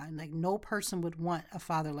or guy. Like, no person would want a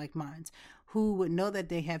father like mine, who would know that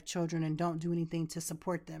they have children and don't do anything to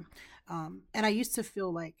support them. And I used to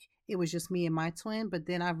feel like it was just me and my twin, but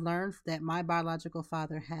then I've learned that my biological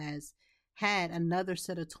father has had another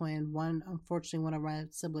set of twin. One, unfortunately, one of my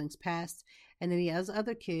siblings passed, and then he has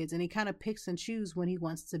other kids, and he kind of picks and chooses when he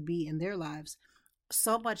wants to be in their lives.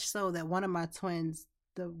 So much so that one of my twins,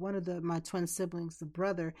 my twin siblings, the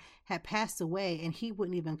brother, had passed away, and he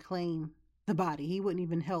wouldn't even claim the body. He wouldn't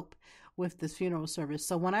even help with the funeral service.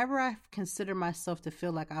 So whenever I consider myself to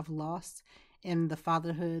feel like I've lost in the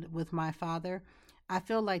fatherhood with my father, I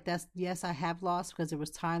feel like yes, I have lost, because there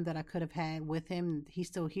was time that I could have had with him. He's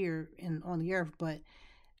still here on the earth, but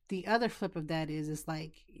the other flip of that is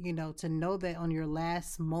like, to know that on your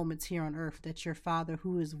last moments here on earth, that your father,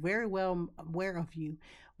 who is very well aware of you,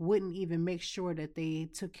 wouldn't even make sure that they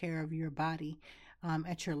took care of your body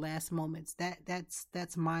at your last moments.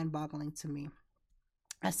 That's mind-boggling to me.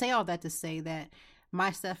 I say all that to say that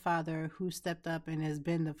my stepfather, who stepped up and has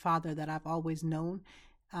been the father that I've always known,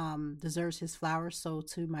 deserves his flowers. So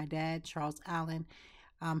to my dad, Charles Allen,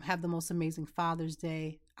 have the most amazing Father's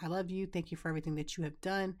Day. I love you. Thank you for everything that you have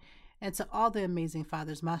done. And to all the amazing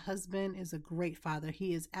fathers, my husband is a great father.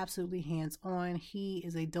 He is absolutely hands-on. He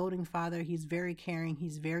is a doting father. He's very caring.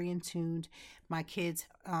 He's very in tune. My kids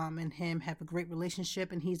and him have a great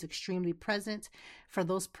relationship, and he's extremely present. For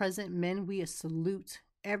those present men, we salute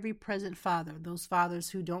every present father, those fathers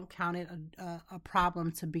who don't count it a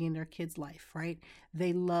problem to be in their kids' life, right?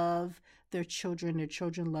 They love their children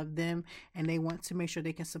love them, and they want to make sure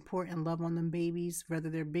they can support and love on them babies, whether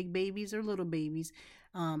they're big babies or little babies,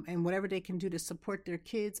 and whatever they can do to support their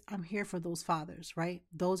kids. I'm here for those fathers, right?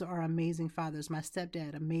 Those are amazing fathers. My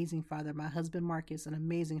stepdad, amazing father. My husband, Marcus, an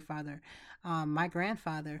amazing father. My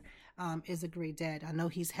grandfather is a great dad. I know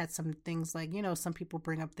he's had some things like, some people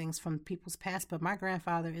bring up things from people's past, but my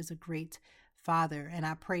grandfather is a great father. And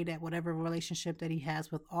I pray that whatever relationship that he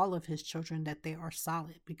has with all of his children, that they are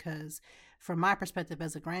solid, because from my perspective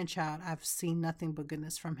as a grandchild, I've seen nothing but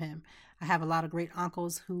goodness from him. I have a lot of great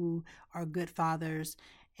uncles who are good fathers.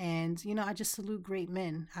 And, I just salute great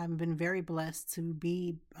men. I've been very blessed to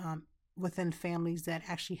be within families that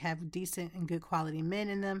actually have decent and good quality men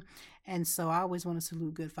in them. And so I always want to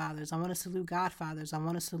salute good fathers. I want to salute godfathers. I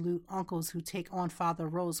want to salute uncles who take on father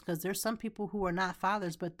roles, because there's some people who are not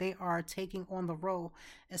fathers, but they are taking on the role,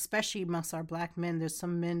 especially amongst our Black men. There's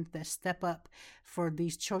some men that step up for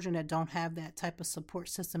these children that don't have that type of support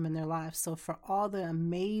system in their lives. So for all the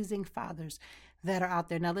amazing fathers that are out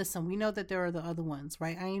there. Now, listen, we know that there are the other ones,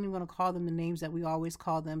 right? I ain't even going to call them the names that we always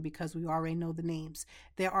call them, because we already know the names.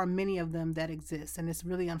 There are many of them that exist. And it's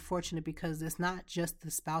really unfortunate, because it's not just the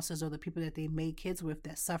spouses or the people that they made kids with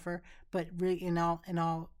that suffer, but really in all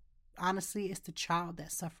honestly, it's the child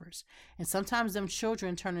that suffers. And sometimes them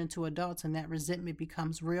children turn into adults, and that resentment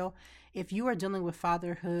becomes real. If you are dealing with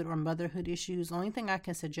fatherhood or motherhood issues, the only thing I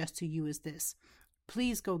can suggest to you is this: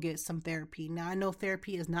 please go get some therapy. Now, I know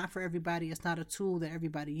therapy is not for everybody. It's not a tool that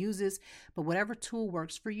everybody uses, but whatever tool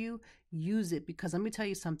works for you, use it. Because let me tell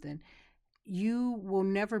you something, you will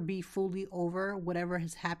never be fully over whatever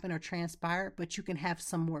has happened or transpired, but you can have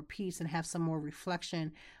some more peace and have some more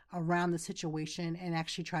reflection around the situation, and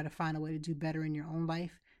actually try to find a way to do better in your own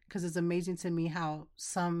life. Because it's amazing to me how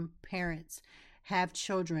some parents have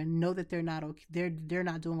children, know that they're not okay, they're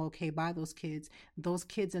not doing okay by those kids. Those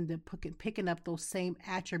kids end up picking up those same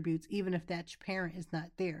attributes, even if that parent is not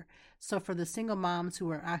there. So for the single moms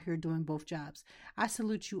who are out here doing both jobs, I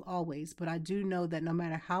salute you always. But I do know that no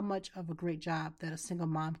matter how much of a great job that a single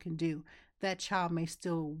mom can do, that child may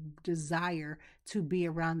still desire to be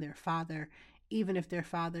around their father, even if their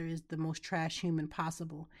father is the most trash human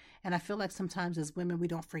possible. And I feel like sometimes as women,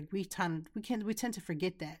 we tend to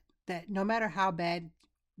forget that no matter how bad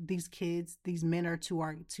these men are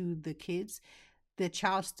to the kids, the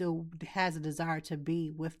child still has a desire to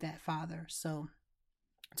be with that father. So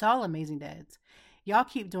to all amazing dads, y'all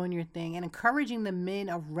keep doing your thing and encouraging the men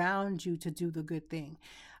around you to do the good thing.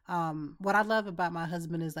 What I love about my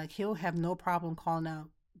husband is, like, he'll have no problem calling out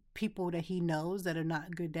people that he knows that are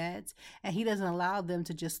not good dads, and he doesn't allow them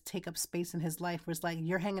to just take up space in his life where it's like,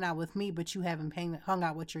 you're hanging out with me, but you haven't hung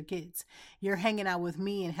out with your kids. You're hanging out with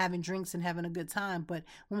me and having drinks and having a good time, but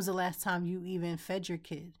when was the last time you even fed your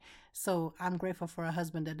kid? So I'm grateful for a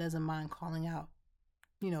husband that doesn't mind calling out,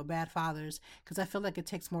 bad fathers, because I feel like it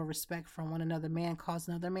takes more respect from one another. Man calls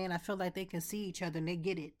another man. I feel like they can see each other and they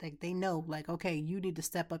get it. Like they know, like, okay, you need to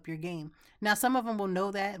step up your game. Now, some of them will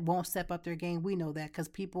know that, won't step up their game. We know that because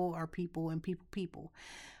people are people and people.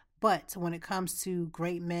 But when it comes to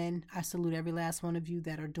great men, I salute every last one of you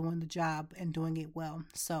that are doing the job and doing it well.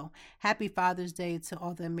 So happy Father's Day to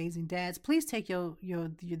all the amazing dads. Please take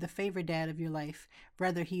the favorite dad of your life,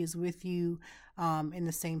 whether he is with you in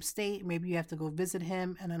the same state. Maybe you have to go visit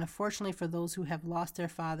him. And unfortunately, for those who have lost their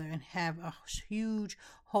father and have a huge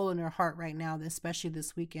hole in their heart right now, especially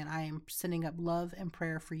this weekend, I am sending up love and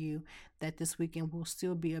prayer for you that this weekend will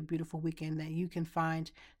still be a beautiful weekend, that you can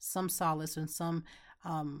find some solace and some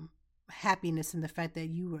happiness in the fact that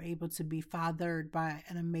you were able to be fathered by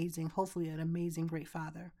hopefully an amazing, great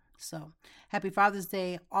father. So happy Father's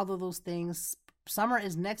Day, all of those things. Summer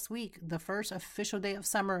is next week. The first official day of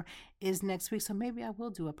summer is next week. So maybe I will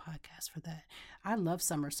do a podcast for that. I love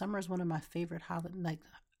summer. Summer is one of my favorite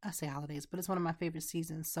holidays, but it's one of my favorite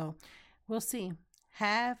seasons. So we'll see.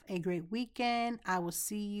 Have a great weekend. I will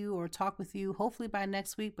see you or talk with you hopefully by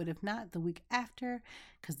next week, but if not, the week after,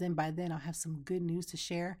 because then by then I'll have some good news to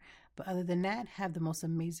share. But other than that, have the most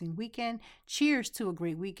amazing weekend. Cheers to a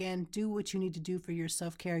great weekend. Do what you need to do for your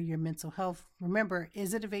self-care, your mental health. Remember,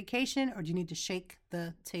 is it a vacation or do you need to shake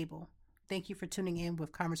the table? Thank you for tuning in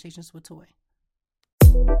with Conversations with Toy.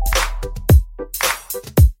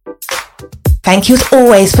 Thank you as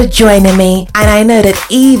always for joining me, and I know that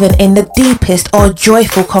even in the deepest or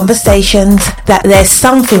joyful conversations that there's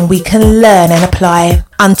something we can learn and apply.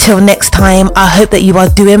 Until next time, I hope that you are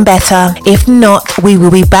doing better. If not, we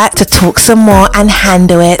will be back to talk some more and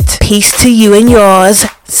handle it. Peace to you and yours.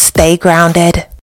 Stay grounded.